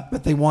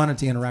 but they wanted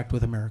to interact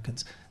with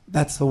Americans.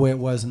 That's the way it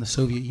was in the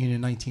Soviet Union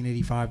in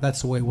 1985.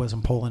 That's the way it was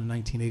in Poland in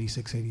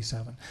 1986,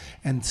 87.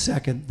 And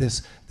second,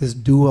 this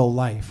dual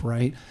life,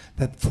 right?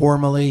 That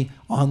formally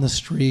on the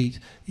street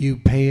you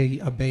pay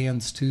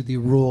abeyance to the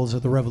rules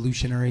of the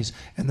revolutionaries,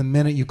 and the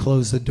minute you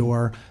close the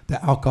door,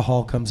 the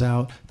alcohol comes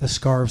out, the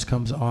scarves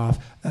comes off.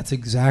 That's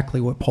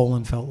exactly what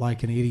Poland felt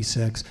like in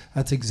 86.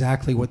 That's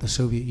exactly what the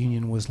Soviet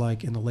Union was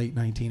like in the late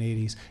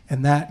 1980s.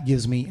 And that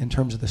gives me, in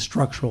terms of the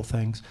structural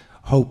things,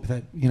 hope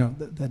that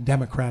the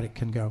democratic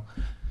can go.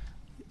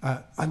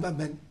 I've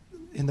been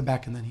in the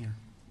back and then here.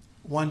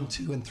 1,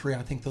 2, and 3.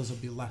 I think those will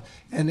be left.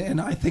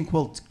 And I think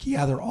we'll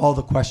gather all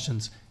the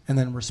questions and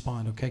then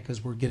respond, okay?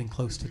 Because we're getting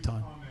close to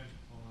time. Comment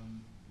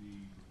on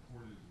the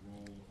reported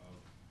role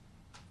of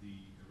the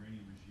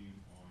Iranian regime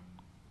on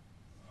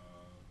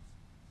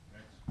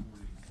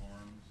exporting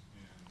arms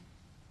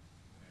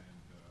and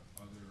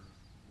other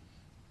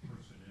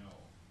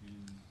personnel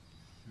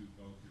into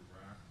both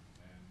Iraq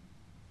and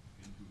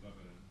into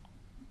Lebanon.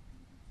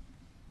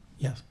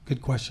 Yes,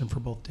 good question for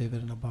both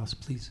David and Abbas,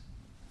 please.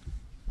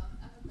 I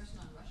have a question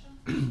on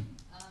Russia.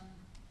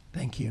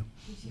 Thank you.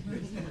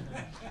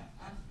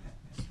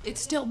 It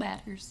still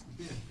matters.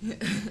 I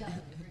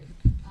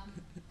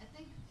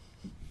think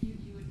you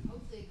would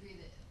hopefully agree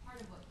that part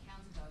of what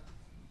counts about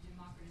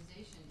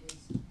democratization is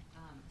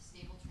a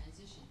stable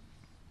transition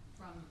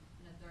from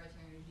an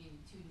authoritarian regime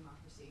to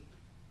democracy.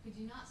 Could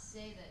you not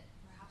say that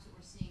perhaps what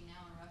we're seeing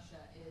now in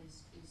Russia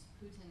is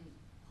Putin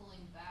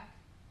pulling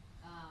back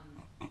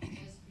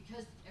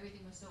because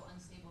everything was so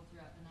unstable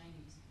throughout the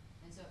 90s,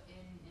 and so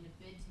in a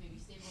bid to maybe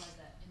stabilize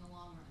that in the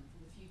long run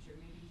for the future,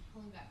 maybe he's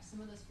pulling back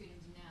some of those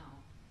freedoms now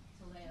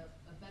to lay a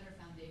better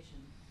foundation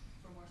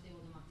for more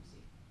stable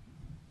democracy.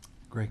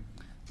 Great.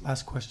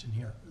 Last question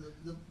here.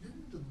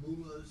 Didn't the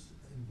mullahs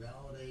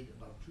invalidate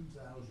about 2,000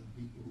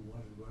 people who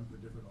wanted to run for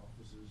different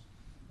offices?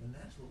 And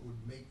that's what would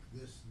make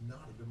this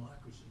not a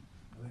democracy.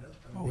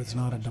 It's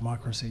not a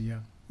democracy,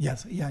 yeah.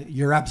 Yes, yeah,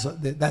 you're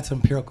absolutely, that's an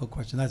empirical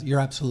question.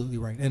 You're absolutely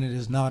right, and it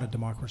is not a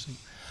democracy.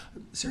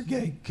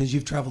 Sergey, because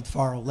you've traveled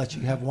far, I'll let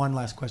you have one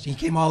last question. He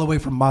came all the way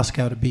from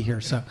Moscow to be here,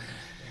 so.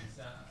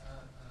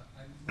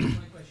 Thanks.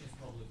 My question is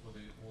probably for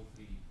all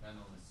three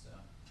panelists,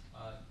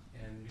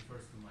 and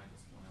refers to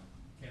Michael's point.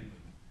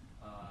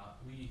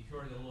 We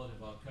heard a lot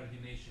about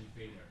coordination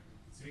failure.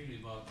 It's really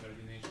about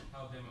coordination,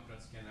 how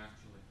Democrats can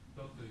actually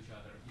talk to each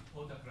other. If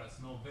autocrats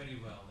know very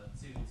well that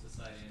civil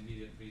society and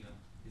media freedom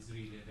is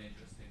really a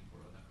dangerous thing for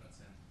autocrats,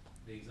 and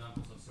the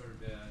examples of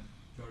Serbia,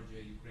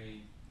 Georgia,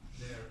 Ukraine,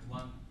 their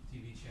one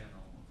TV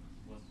channel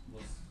was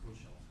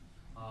crucial.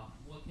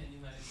 What can the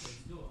United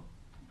States do?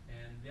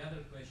 And the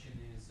other question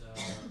is,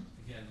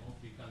 again, all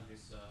three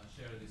countries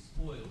share this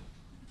oil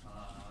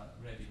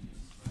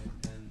revenues, right?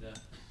 And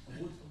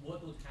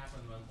what would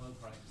happen when oil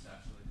prices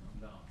actually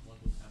come down? What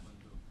would happen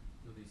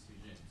to these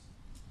regimes?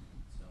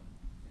 So,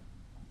 yeah.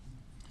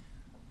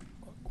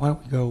 Why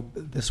don't we go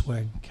this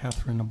way?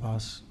 Catherine,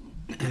 Abbas,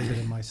 David,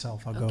 and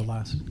myself. I'll go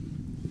last.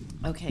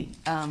 Okay.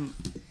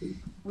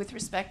 With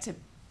respect to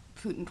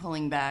Putin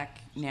pulling back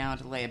now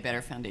to lay a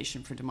better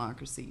foundation for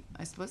democracy,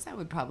 I suppose that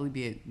would probably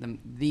be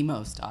the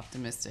most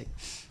optimistic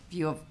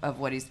view of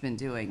what he's been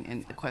doing.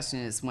 And the question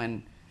is,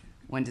 when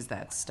does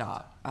that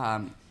stop?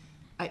 I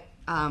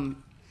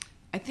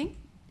think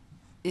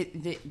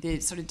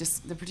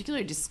the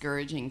particularly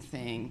discouraging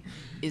thing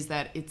is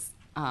that he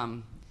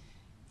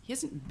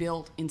hasn't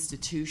built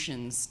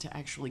institutions to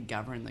actually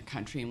govern the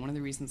country. And one of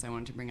the reasons I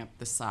wanted to bring up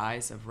the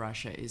size of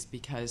Russia is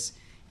because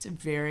it's a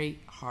very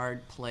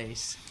hard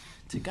place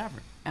to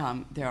govern.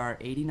 There are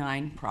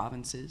 89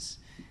 provinces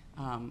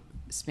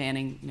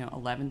spanning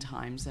 11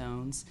 time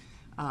zones.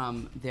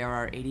 There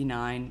are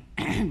 89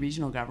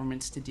 regional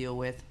governments to deal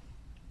with,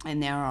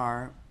 and there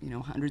are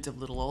hundreds of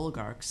little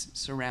oligarchs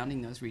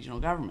surrounding those regional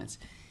governments.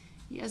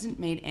 He hasn't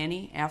made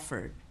any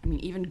effort. I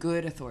mean, even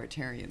good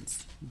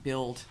authoritarians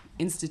build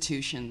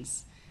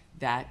institutions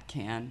that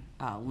can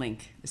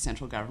link the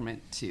central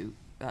government to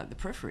the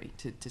periphery,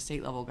 to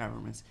state-level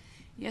governments.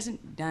 He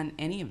hasn't done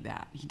any of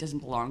that. He doesn't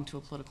belong to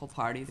a political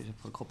party. There's a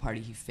political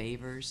party he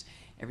favors.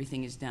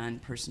 Everything is done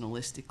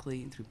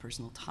personalistically and through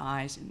personal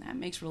ties, and that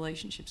makes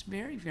relationships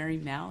very, very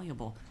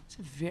malleable. It's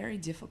a very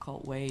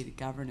difficult way to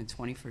govern a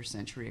 21st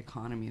century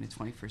economy in a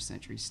 21st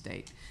century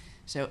state.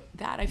 So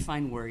that I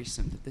find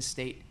worrisome, that the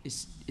state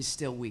is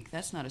still weak.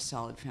 That's not a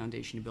solid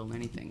foundation to build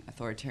anything,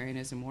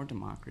 authoritarianism or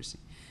democracy.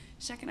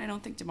 Second, I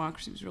don't think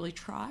democracy was really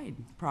tried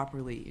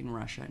properly in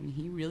Russia. I mean,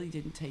 he really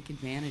didn't take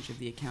advantage of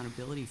the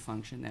accountability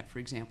function that, for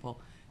example,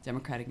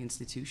 democratic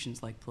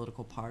institutions like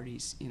political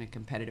parties in a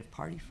competitive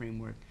party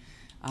framework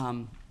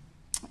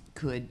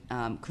could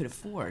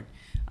afford.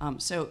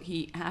 So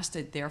he has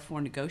to therefore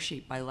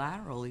negotiate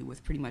bilaterally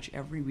with pretty much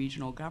every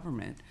regional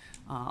government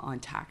on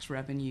tax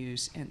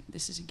revenues, and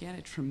this is again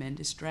a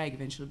tremendous drag.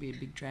 Eventually, it'll be a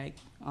big drag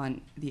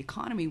on the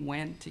economy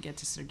when, to get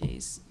to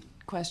Sergei's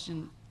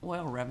question,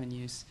 oil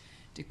revenues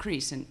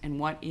decrease, and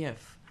what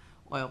if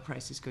oil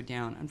prices go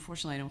down?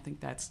 Unfortunately, I don't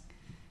think that's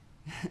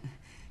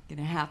going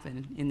to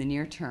happen in the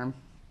near term.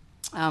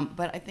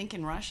 But I think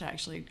in Russia,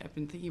 actually, I've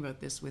been thinking about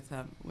this with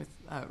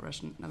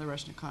another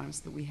Russian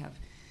economist that we have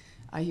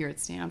here at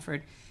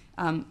Stanford.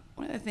 One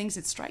of the things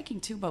that's striking,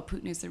 too, about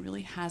Putin is there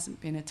really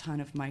hasn't been a ton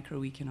of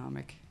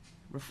microeconomic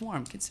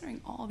reform,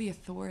 considering all the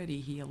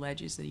authority he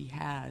alleges that he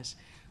has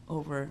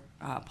over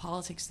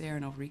politics there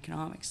and over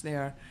economics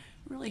there.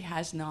 Really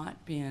has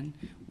not been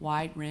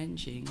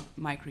wide-ranging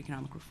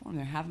microeconomic reform.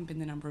 There haven't been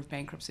the number of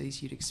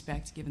bankruptcies you'd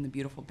expect given the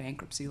beautiful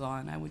bankruptcy law,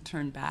 and I would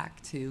turn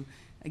back to,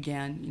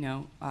 again,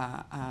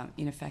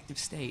 ineffective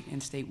state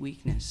and state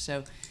weakness.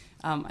 So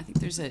I think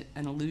there's an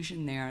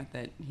illusion there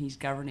that he's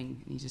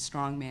governing, he's a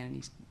strong man, and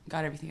he's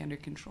got everything under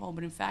control.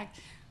 But in fact,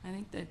 I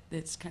think that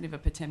it's kind of a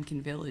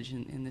Potemkin village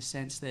in the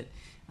sense that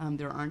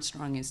there aren't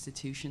strong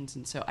institutions,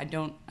 and so I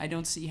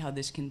don't see how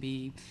this can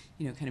be,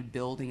 kind of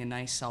building a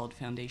nice solid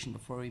foundation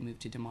before we move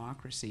to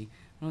democracy.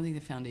 I don't think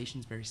the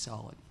foundation's very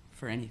solid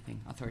for anything,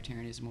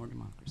 authoritarianism or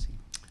democracy.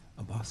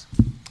 Abbas?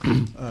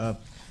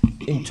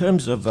 In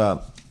terms of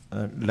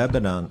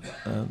Lebanon,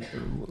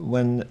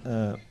 when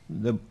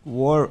the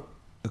war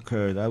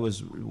occurred, I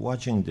was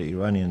watching the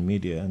Iranian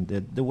media, and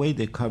the way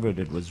they covered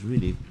it was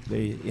really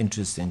very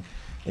interesting.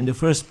 In the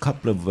first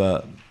couple of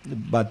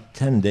about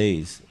 10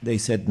 days, they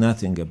said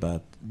nothing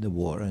about the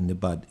war and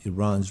about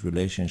Iran's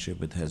relationship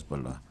with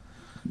Hezbollah.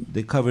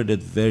 They covered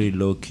it very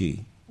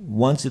low-key.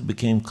 Once it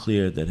became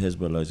clear that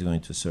Hezbollah is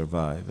going to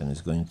survive and is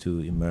going to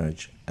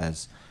emerge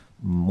as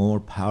more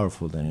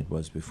powerful than it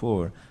was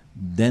before,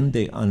 then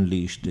they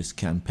unleashed this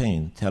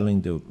campaign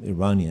telling the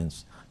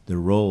Iranians the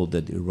role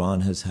that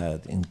Iran has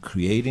had in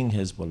creating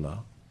Hezbollah,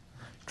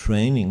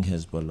 training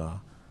Hezbollah,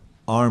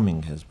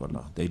 arming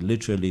Hezbollah. They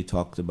literally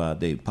talked about,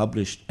 they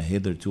published a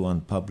hitherto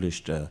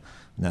unpublished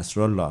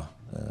Nasrallah,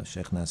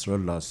 Sheikh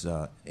Nasrallah's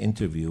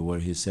interview where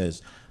he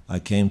says, I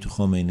came to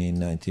Khomeini in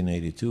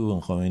 1982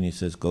 and Khomeini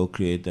says, go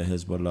create the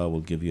Hezbollah,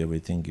 we'll give you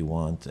everything you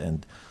want.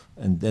 And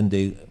then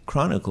they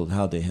chronicled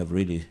how they have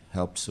really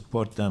helped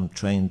support them,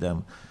 trained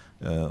them.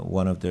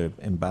 One of their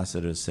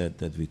ambassadors said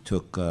that we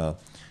took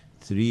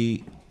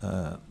 30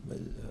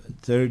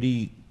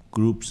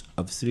 groups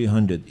of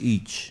 300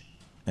 each,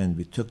 and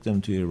we took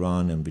them to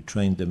Iran and we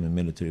trained them in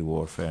military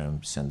warfare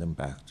and sent them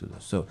back to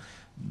us. So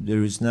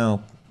there is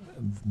now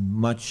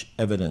much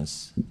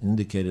evidence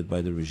indicated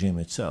by the regime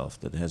itself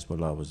that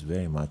Hezbollah was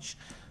very much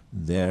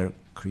their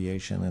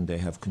creation, and they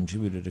have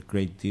contributed a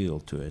great deal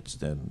to it.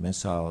 The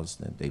missiles,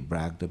 they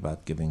bragged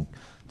about giving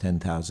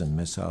 10,000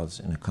 missiles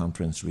in a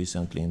conference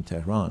recently in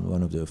Tehran.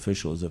 One of the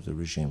officials of the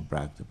regime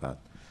bragged about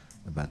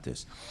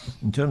this.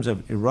 In terms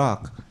of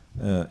Iraq,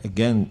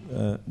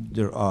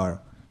 there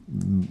are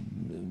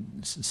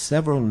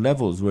several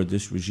levels where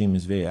this regime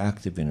is very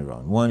active in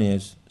Iran. One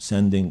is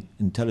sending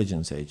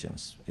intelligence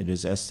agents. It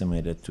is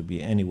estimated to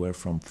be anywhere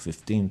from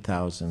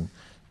 15,000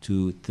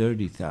 to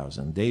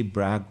 30,000. They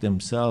brag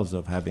themselves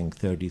of having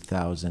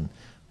 30,000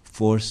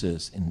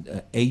 forces,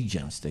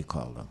 agents they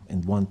call them,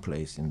 in one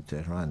place in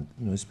Tehran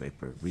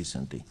newspaper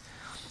recently.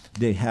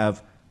 They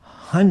have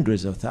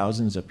hundreds of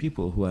thousands of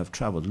people who have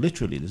traveled.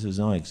 Literally, this is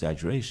no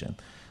exaggeration.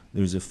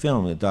 There's a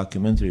film, a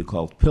documentary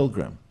called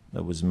Pilgrim,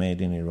 that was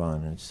made in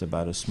Iran. And it's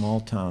about a small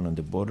town on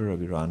the border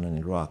of Iran and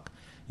Iraq.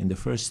 In the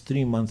first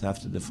 3 months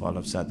after the fall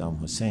of Saddam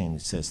Hussein,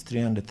 it says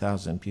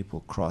 300,000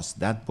 people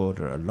crossed that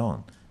border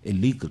alone,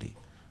 illegally.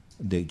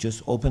 They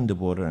just opened the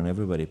border and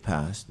everybody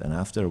passed, and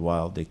after a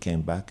while they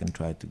came back and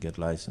tried to get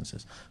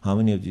licenses. How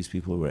many of these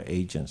people were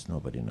agents?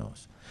 Nobody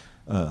knows.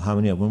 How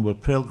many of them were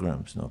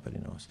pilgrims? Nobody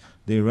knows.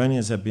 The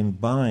Iranians have been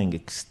buying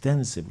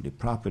extensively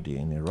property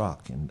in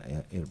Iraq, in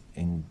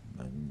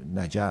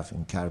Najaf,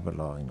 in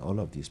Karbala, in all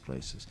of these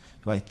places.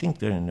 So I think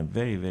they're in a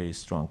very, very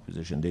strong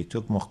position. They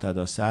took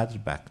Muqtada Sadr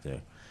back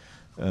there.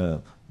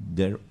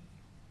 The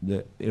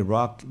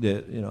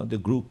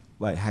group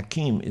by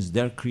Hakim is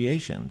their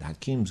creation.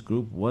 Hakim's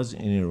group was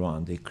in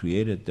Iran. They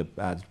created the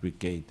Badr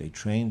Brigade. They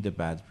trained the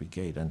Badr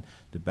Brigade, and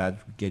the Badr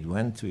Brigade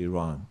went to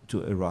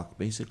Iraq,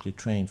 basically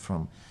trained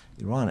from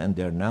Iran, and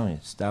they're now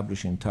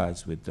establishing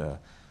ties with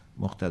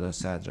Muqtada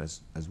Sadr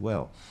as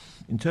well.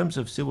 In terms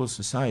of civil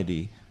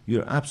society,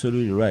 you're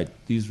absolutely right.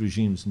 These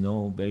regimes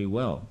know very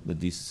well that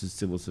these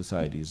civil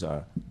societies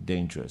are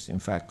dangerous. In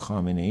fact,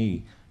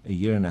 Khamenei, a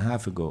year and a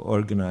half ago,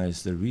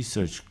 organized a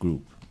research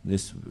group.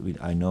 This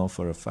I know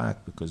for a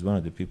fact because one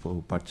of the people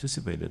who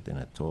participated in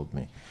it told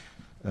me.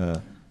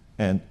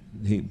 And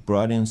he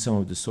brought in some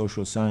of the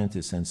social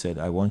scientists and said,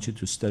 I want you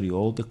to study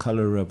all the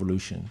color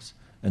revolutions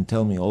and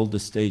tell me all the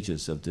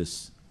stages of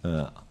this,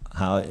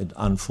 how it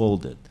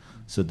unfolded,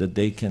 so that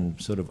they can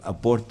sort of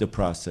abort the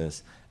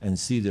process and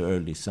see the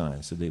early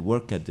signs. So they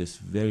work at this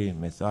very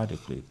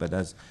methodically. But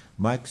as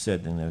Mike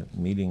said in a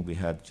meeting we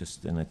had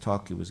just in a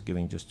talk he was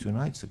giving just 2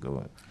 nights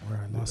ago, where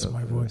I lost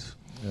my voice.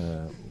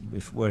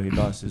 Where he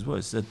lost his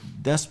voice, that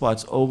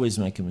despots always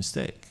make a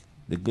mistake.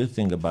 The good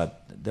thing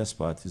about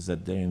despots is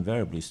that they're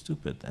invariably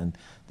stupid, and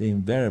they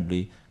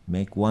invariably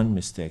make one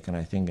mistake. And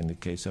I think in the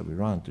case of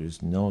Iran, there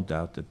is no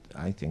doubt that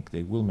I think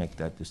they will make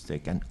that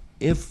mistake. And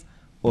if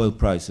oil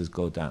prices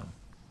go down,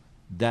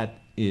 that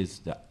is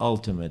the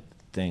ultimate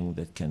thing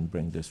that can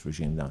bring this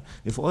regime down.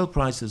 If oil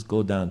prices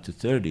go down to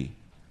 30,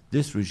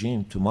 this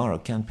regime tomorrow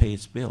can't pay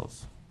its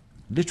bills.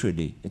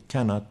 Literally, it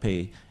cannot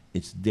pay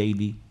its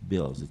daily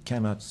bills. It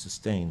cannot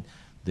sustain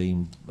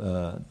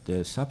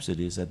the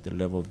subsidies at the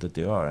level that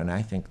they are. And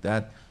I think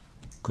that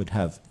could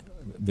have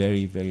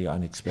very, very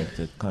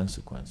unexpected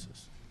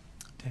consequences.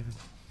 David.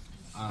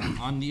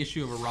 On the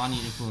issue of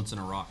Iranian influence in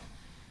Iraq,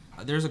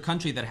 there's a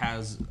country that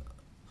has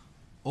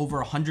over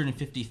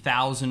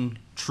 150,000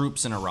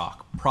 troops in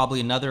Iraq, probably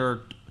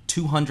another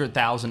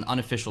 200,000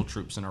 unofficial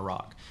troops in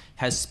Iraq,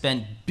 has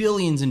spent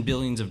billions and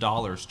billions of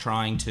dollars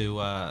trying to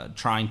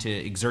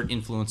exert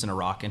influence in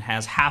Iraq, and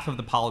has half of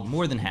the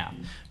more than half,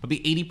 probably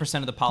 80%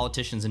 of the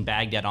politicians in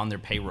Baghdad on their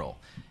payroll,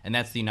 and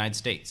that's the United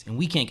States. And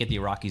we can't get the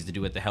Iraqis to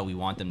do what the hell we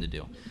want them to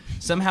do.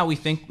 Somehow we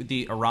think with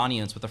the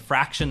Iranians, with a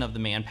fraction of the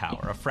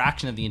manpower, a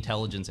fraction of the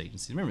intelligence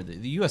agencies. Remember,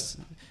 the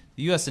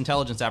U.S.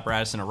 intelligence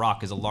apparatus in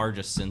Iraq is the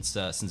largest since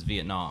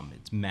Vietnam.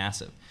 It's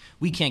massive.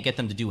 We can't get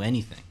them to do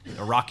anything.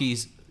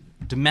 Iraqis.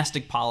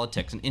 Domestic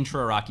politics and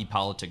intra-Iraqi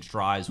politics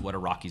drives what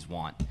Iraqis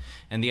want.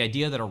 And the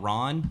idea that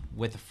Iran,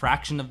 with a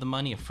fraction of the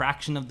money, a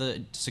fraction of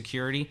the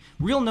security,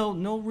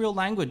 no real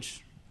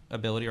language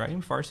ability, right?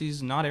 Farsi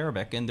is not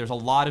Arabic, and there's a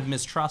lot of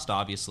mistrust,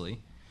 obviously.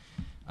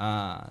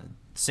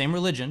 Same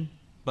religion,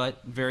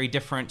 but very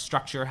different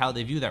structure, how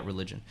they view that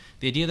religion.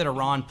 The idea that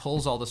Iran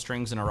pulls all the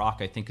strings in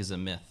Iraq, I think, is a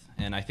myth.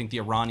 And I think the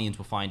Iranians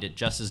will find it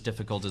just as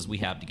difficult as we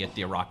have to get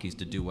the Iraqis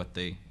to do what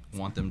they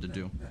want them to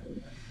do.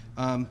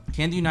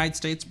 Can the United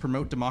States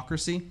promote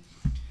democracy?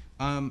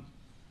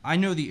 I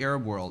know the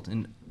Arab world,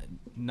 and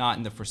not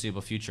in the foreseeable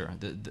future.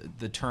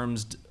 The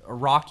terms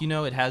Iraq,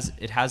 it has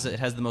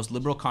the most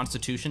liberal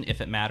constitution,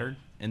 if it mattered,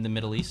 in the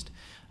Middle East.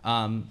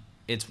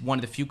 It's one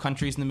of the few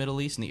countries in the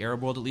Middle East, in the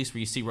Arab world at least, where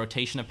you see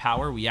rotation of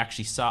power. We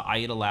actually saw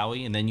Ayat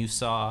Alawi, and then you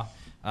saw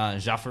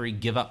Jafari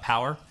give up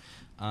power.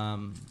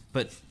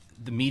 But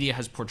the media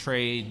has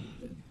portrayed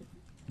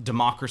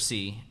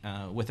democracy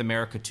with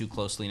America too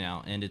closely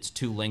now, and it's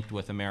too linked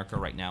with America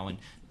right now. And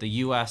the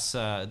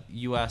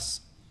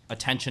U.S.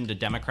 attention to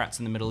Democrats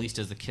in the Middle East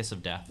is the kiss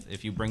of death.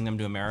 If you bring them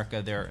to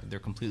America, they're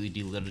completely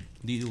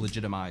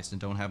delegitimized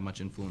and don't have much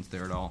influence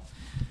there at all.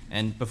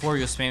 And before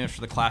he was famous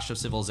for the clash of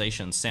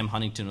civilizations, Sam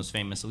Huntington was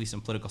famous, at least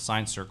in political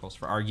science circles,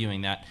 for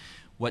arguing that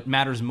what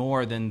matters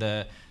more than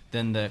the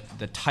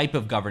type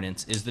of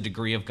governance is the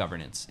degree of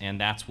governance, and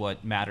that's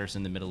what matters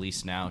in the Middle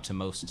East now to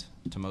most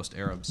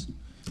Arabs.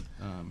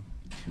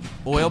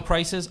 Oil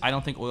prices, I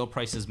don't think oil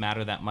prices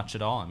matter that much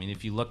at all. I mean,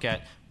 if you look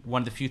at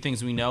one of the few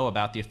things we know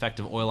about the effect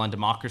of oil on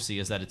democracy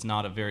is that it's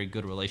not a very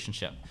good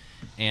relationship.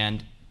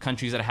 And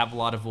countries that have a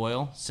lot of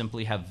oil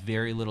simply have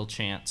very little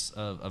chance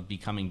of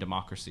becoming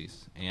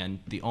democracies. And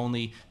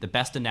the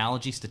best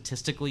analogy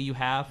statistically you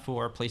have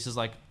for places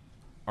like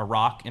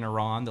Iraq and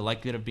Iran, the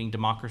likelihood of being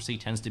democracy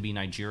tends to be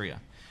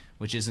Nigeria,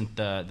 which isn't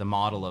the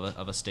model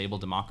of a stable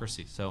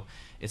democracy. So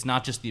it's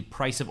not just the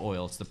price of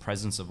oil, it's the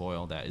presence of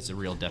oil that is a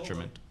real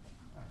detriment.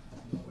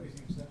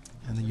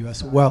 In the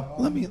U.S. Well,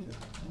 let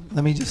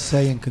me just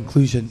say in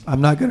conclusion,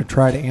 I'm not going to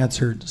try to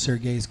answer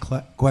Sergei's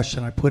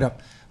question. I put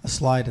up a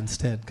slide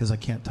instead because I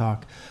can't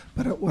talk.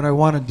 But what I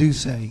want to do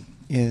say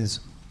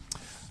is,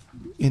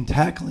 in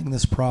tackling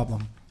this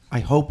problem, I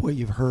hope what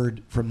you've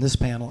heard from this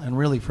panel and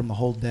really from the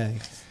whole day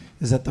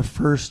is that the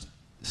first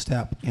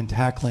step in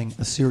tackling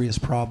a serious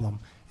problem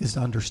is to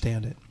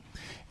understand it.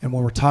 And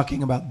when we're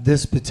talking about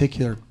this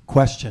particular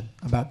question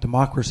about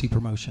democracy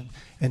promotion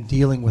and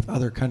dealing with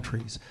other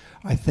countries,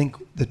 I think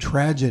the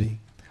tragedy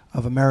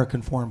of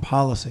American foreign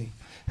policy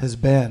has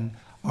been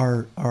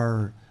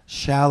our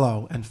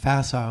shallow and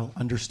facile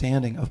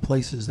understanding of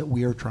places that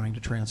we are trying to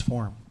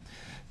transform.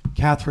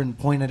 Catherine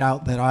pointed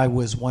out that I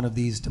was one of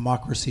these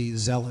democracy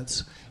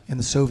zealots in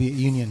the Soviet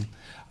Union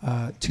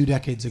 2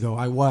 decades ago.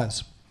 I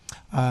was.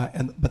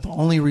 But the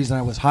only reason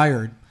I was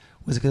hired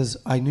was because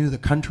I knew the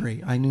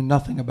country. I knew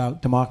nothing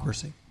about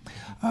democracy.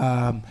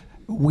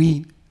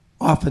 We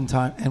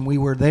oftentimes, and we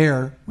were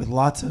there with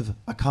lots of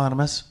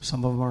economists,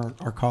 some of them are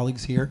our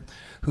colleagues here,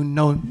 who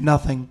know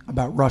nothing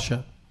about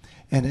Russia,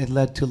 and it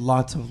led to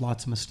lots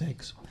of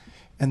mistakes.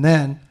 And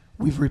then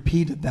we've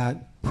repeated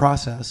that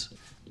process,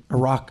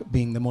 Iraq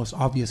being the most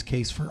obvious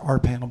case for our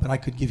panel, but I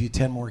could give you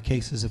 10 more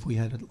cases if we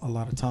had a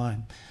lot of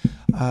time.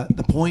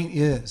 The point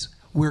is,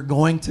 we're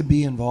going to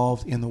be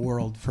involved in the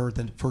world for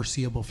the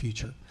foreseeable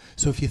future.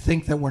 So if you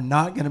think that we're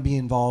not going to be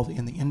involved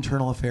in the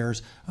internal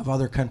affairs of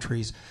other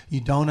countries,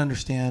 you don't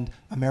understand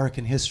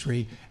American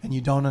history and you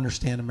don't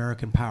understand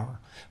American power.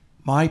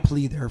 My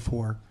plea,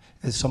 therefore,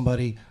 as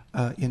somebody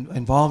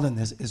involved in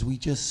this, is we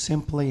just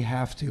simply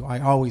have to, I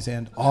always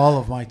end all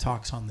of my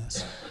talks on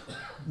this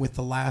with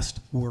the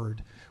last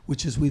word,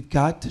 which is we've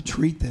got to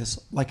treat this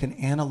like an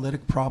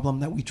analytic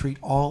problem that we treat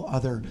all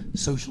other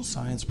social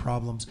science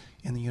problems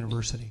in the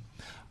university.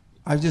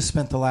 I've just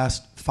spent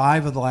the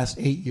 5 of the last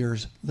 8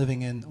 years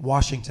living in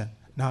Washington,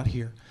 not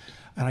here.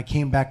 And I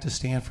came back to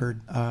Stanford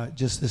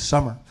just this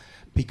summer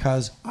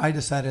because I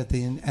decided at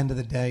the end of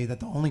the day that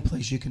the only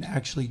place you can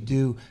actually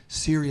do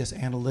serious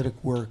analytic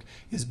work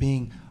is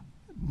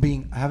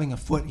having a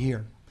foot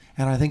here.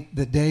 And I think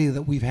the day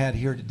that we've had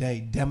here today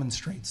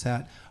demonstrates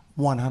that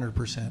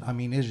 100%. I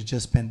mean, it has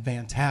just been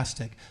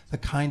fantastic, the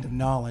kind of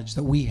knowledge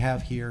that we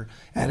have here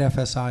at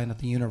FSI and at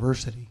the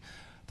university.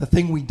 The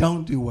thing we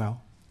don't do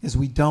well is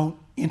we don't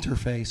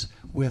interface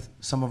with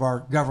some of our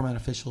government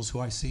officials who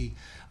I see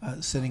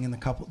sitting in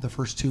the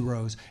first two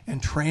rows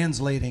and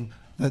translating.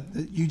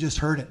 You just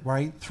heard it,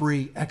 right?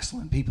 3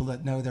 excellent people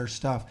that know their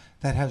stuff.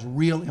 That has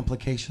real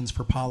implications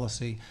for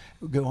policy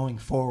going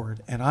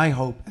forward. And I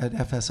hope at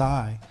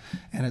FSI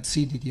and at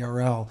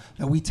CDDRL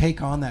that we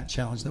take on that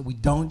challenge, that we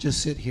don't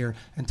just sit here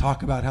and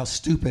talk about how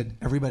stupid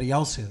everybody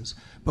else is,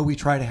 but we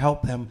try to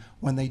help them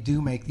when they do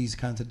make these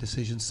kinds of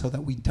decisions so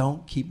that we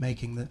don't keep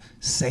making the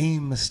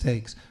same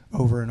mistakes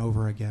over and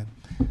over again.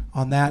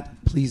 On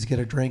that, please get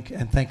a drink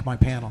and thank my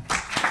panel.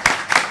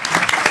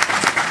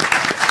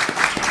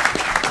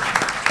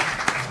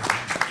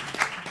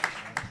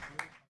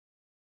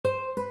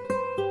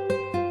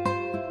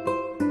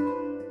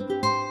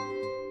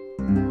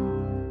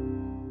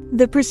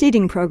 The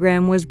preceding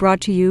program was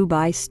brought to you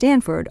by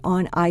Stanford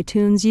on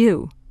iTunes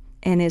U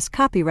and is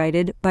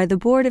copyrighted by the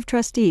Board of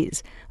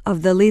Trustees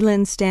of the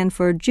Leland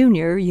Stanford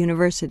Junior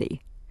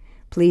University.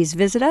 Please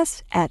visit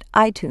us at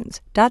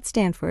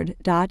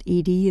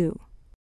itunes.stanford.edu.